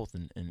doing both,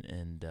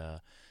 and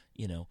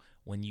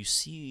when you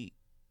see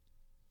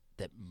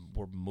that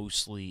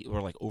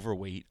we're like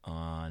overweight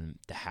on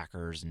the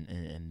hackers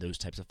and those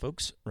types of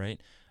folks, right?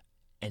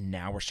 And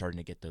now we're starting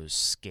to get those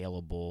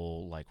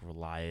scalable, like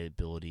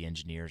reliability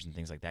engineers and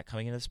things like that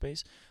coming into the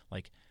space.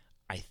 Like,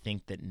 I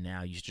think that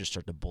now you just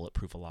start to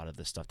bulletproof a lot of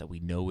the stuff that we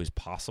know is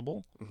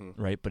possible,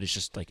 right? But it's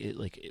just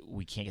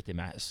we can't get the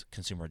mass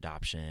consumer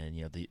adoption.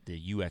 You know,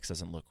 the UX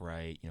doesn't look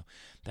right. You know,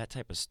 that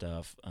type of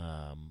stuff.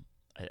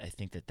 I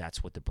think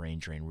that's what the brain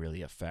drain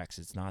really affects.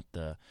 It's not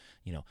the,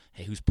 you know,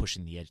 hey, who's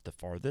pushing the edge the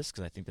farthest?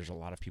 Because I think there's a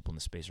lot of people in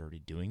the space already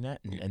doing that,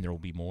 and there will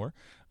be more.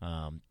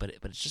 But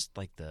it's just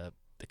like the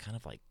kind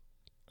of like,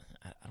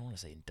 I don't want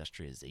to say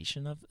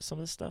industrialization of some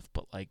of this stuff,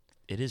 but like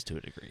it is to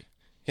a degree.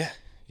 Yeah,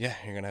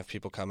 you're gonna have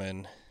people come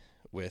in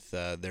with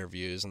their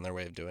views and their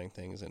way of doing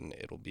things, and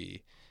it'll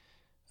be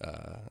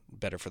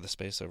better for the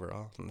space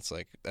overall. And it's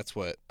like that's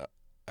what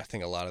I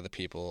think a lot of the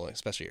people,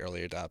 especially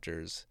early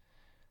adopters.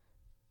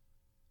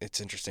 It's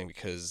interesting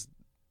because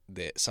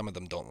some of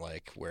them don't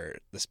like where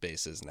the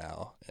space is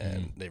now,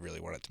 and they really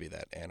want it to be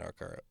that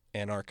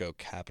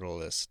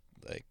anarcho-capitalist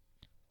like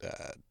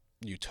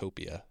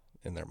utopia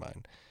in their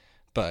mind.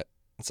 But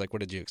it's like,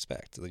 what did you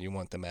expect? You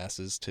want the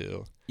masses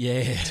to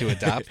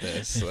adopt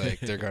this?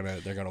 Like they're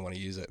gonna want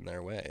to use it in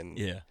their way, and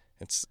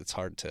it's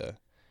hard to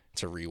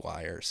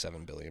rewire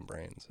 7 billion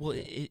brains. Well,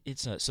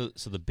 it's so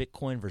the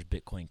Bitcoin versus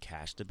Bitcoin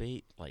Cash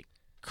debate like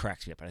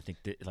cracks me up, and I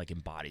think that it like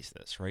embodies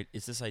this, right?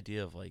 It's this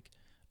idea of like,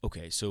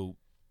 okay, so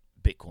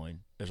Bitcoin,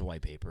 there's a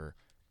white paper,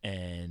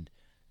 and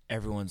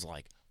everyone's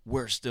like,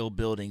 we're still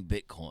building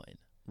Bitcoin,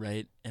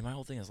 right? And my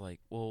whole thing is like,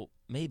 well,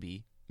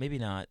 maybe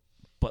not,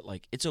 but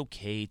like it's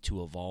okay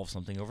to evolve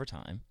something over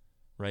time,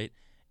 right?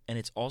 And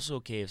it's also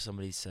okay if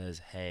somebody says,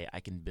 hey, I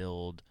can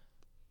build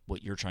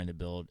what you're trying to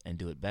build and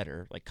do it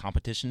better. Like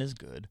competition is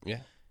good.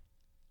 Yeah.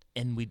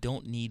 And we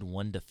don't need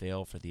one to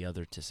fail for the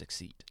other to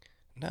succeed.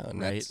 No,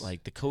 right?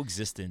 Like the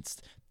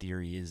coexistence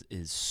theory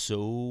is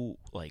so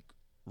like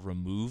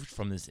removed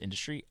from this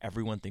industry.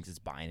 Everyone thinks it's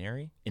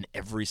binary in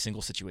every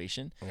single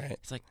situation. Right.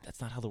 It's like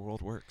that's not how the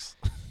world works.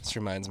 This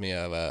reminds me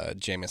of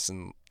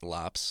Jameson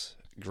Lopp's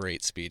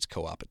great speech,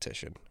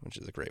 Co-opetition, which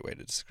is a great way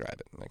to describe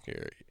it. Like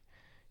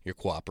you're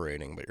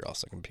cooperating, but you're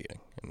also competing,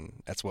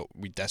 and that's what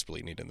we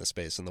desperately need in this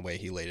space. And the way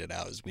he laid it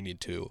out is we need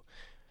to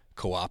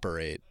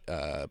cooperate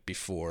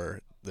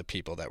before the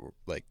people that were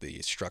like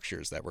the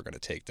structures that we're going to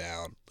take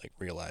down like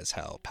realize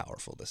how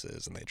powerful this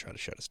is, and they try to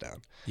shut us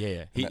down.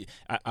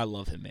 I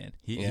love him, man.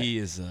 He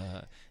is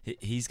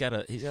he's got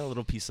a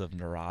little piece of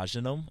Niraj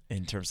in him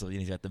in terms of, you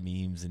know, he's got the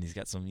memes and he's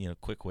got some, you know,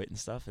 quick wit and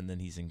stuff, and then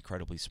he's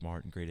incredibly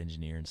smart and great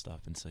engineer and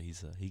stuff, and so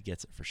he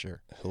gets it for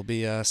sure. He'll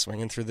be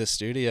swinging through this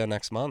studio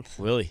next month.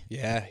 Will he?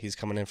 Yeah, he's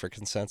coming in for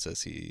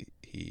Consensus.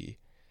 He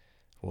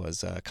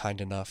was kind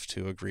enough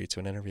to agree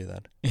to an interview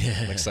then.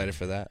 I'm excited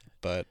for that.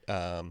 But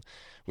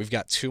we've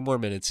got 2 more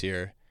minutes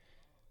here.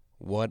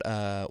 What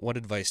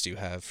advice do you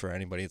have for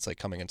anybody that's like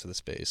coming into the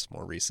space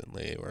more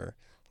recently or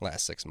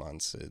last 6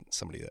 months?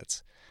 Somebody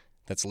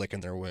that's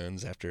licking their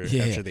wounds after the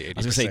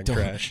 80%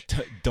 crash.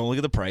 Don't look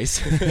at the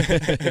price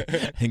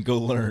and go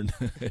learn.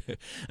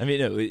 I mean,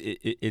 no,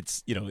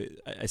 it's, you know,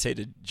 I say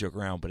to joke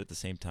around, but at the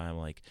same time,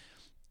 like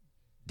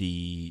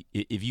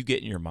if you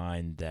get in your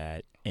mind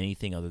that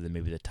anything other than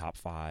maybe the top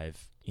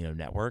 5, you know,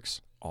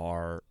 networks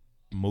are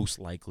most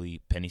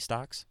likely penny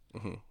stocks,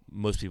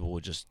 most people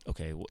would just,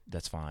 okay, well,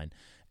 that's fine.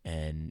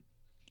 And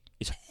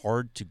it's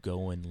hard to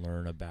go and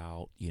learn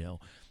about, you know,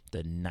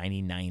 the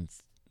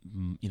 99th,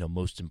 you know,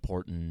 most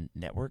important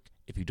network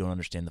if you don't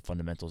understand the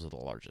fundamentals of the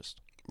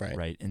largest.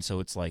 Right. And so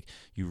it's like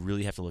you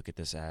really have to look at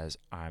this as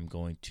I'm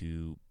going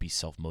to be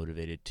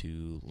self-motivated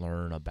to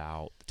learn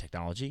about the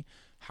technology,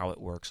 how it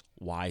works,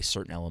 why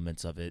certain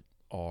elements of it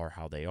are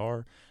how they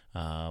are.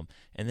 And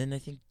then I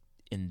think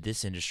in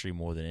this industry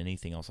more than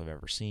anything else I've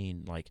ever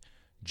seen, like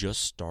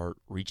just start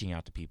reaching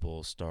out to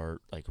people,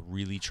 start like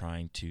really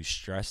trying to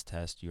stress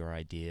test your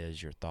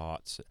ideas, your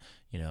thoughts,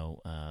 you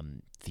know,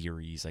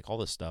 theories, like all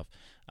this stuff.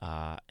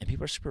 And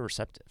people are super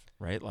receptive,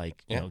 right?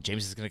 Like, you know,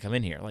 James is going to come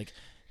in here. Like,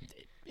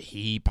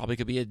 he probably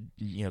could be a,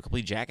 you know,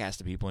 complete jackass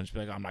to people and just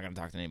be like, oh, I'm not going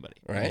to talk to anybody.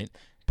 Right.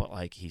 But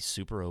like, he's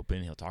super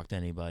open. He'll talk to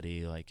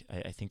anybody. Like,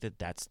 I think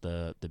that's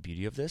the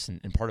beauty of this.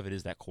 And part of it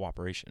is that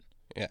cooperation.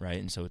 Yeah. Right.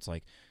 And so it's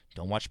like,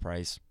 don't watch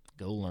price,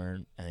 go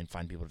learn, and then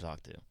find people to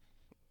talk to.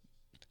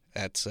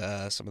 That's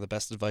some of the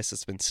best advice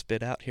that's been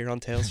spit out here on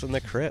Tales from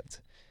the Crypt.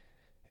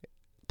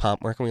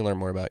 Pomp, where can we learn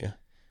more about you?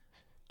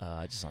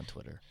 Just on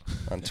Twitter.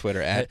 On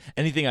Twitter at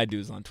anything I do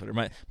is on Twitter.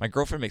 My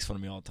girlfriend makes fun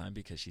of me all the time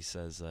because she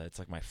says it's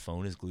like my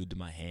phone is glued to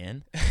my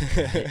hand,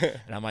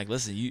 and I'm like,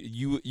 listen,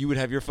 you would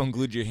have your phone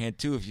glued to your hand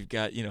too if you've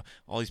got, you know,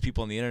 all these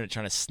people on the internet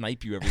trying to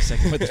snipe you every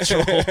second with the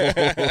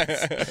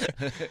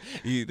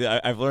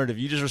trolls. I've learned if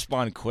you just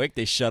respond quick,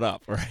 they shut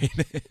up. Right?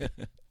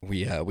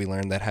 We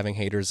learned that having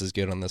haters is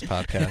good on this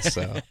podcast,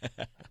 so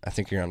I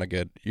think you're on a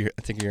good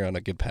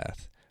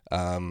path.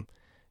 You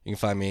can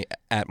find me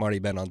at Marty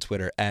Ben on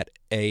Twitter, at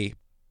A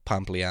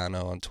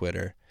Pompliano on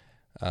Twitter.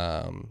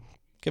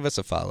 Give us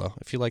a follow.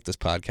 If you like this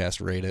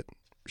podcast, rate it,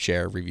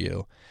 share,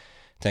 review.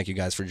 Thank you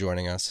guys for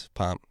joining us.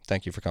 Pomp,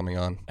 thank you for coming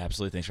on.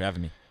 Absolutely. Thanks for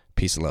having me.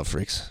 Peace and love,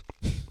 freaks.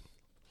 Woo!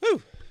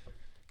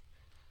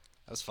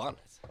 That was fun.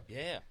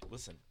 Yeah.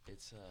 Listen,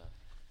 it's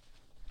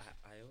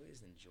I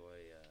always enjoy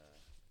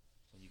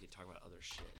when you can talk about other shit.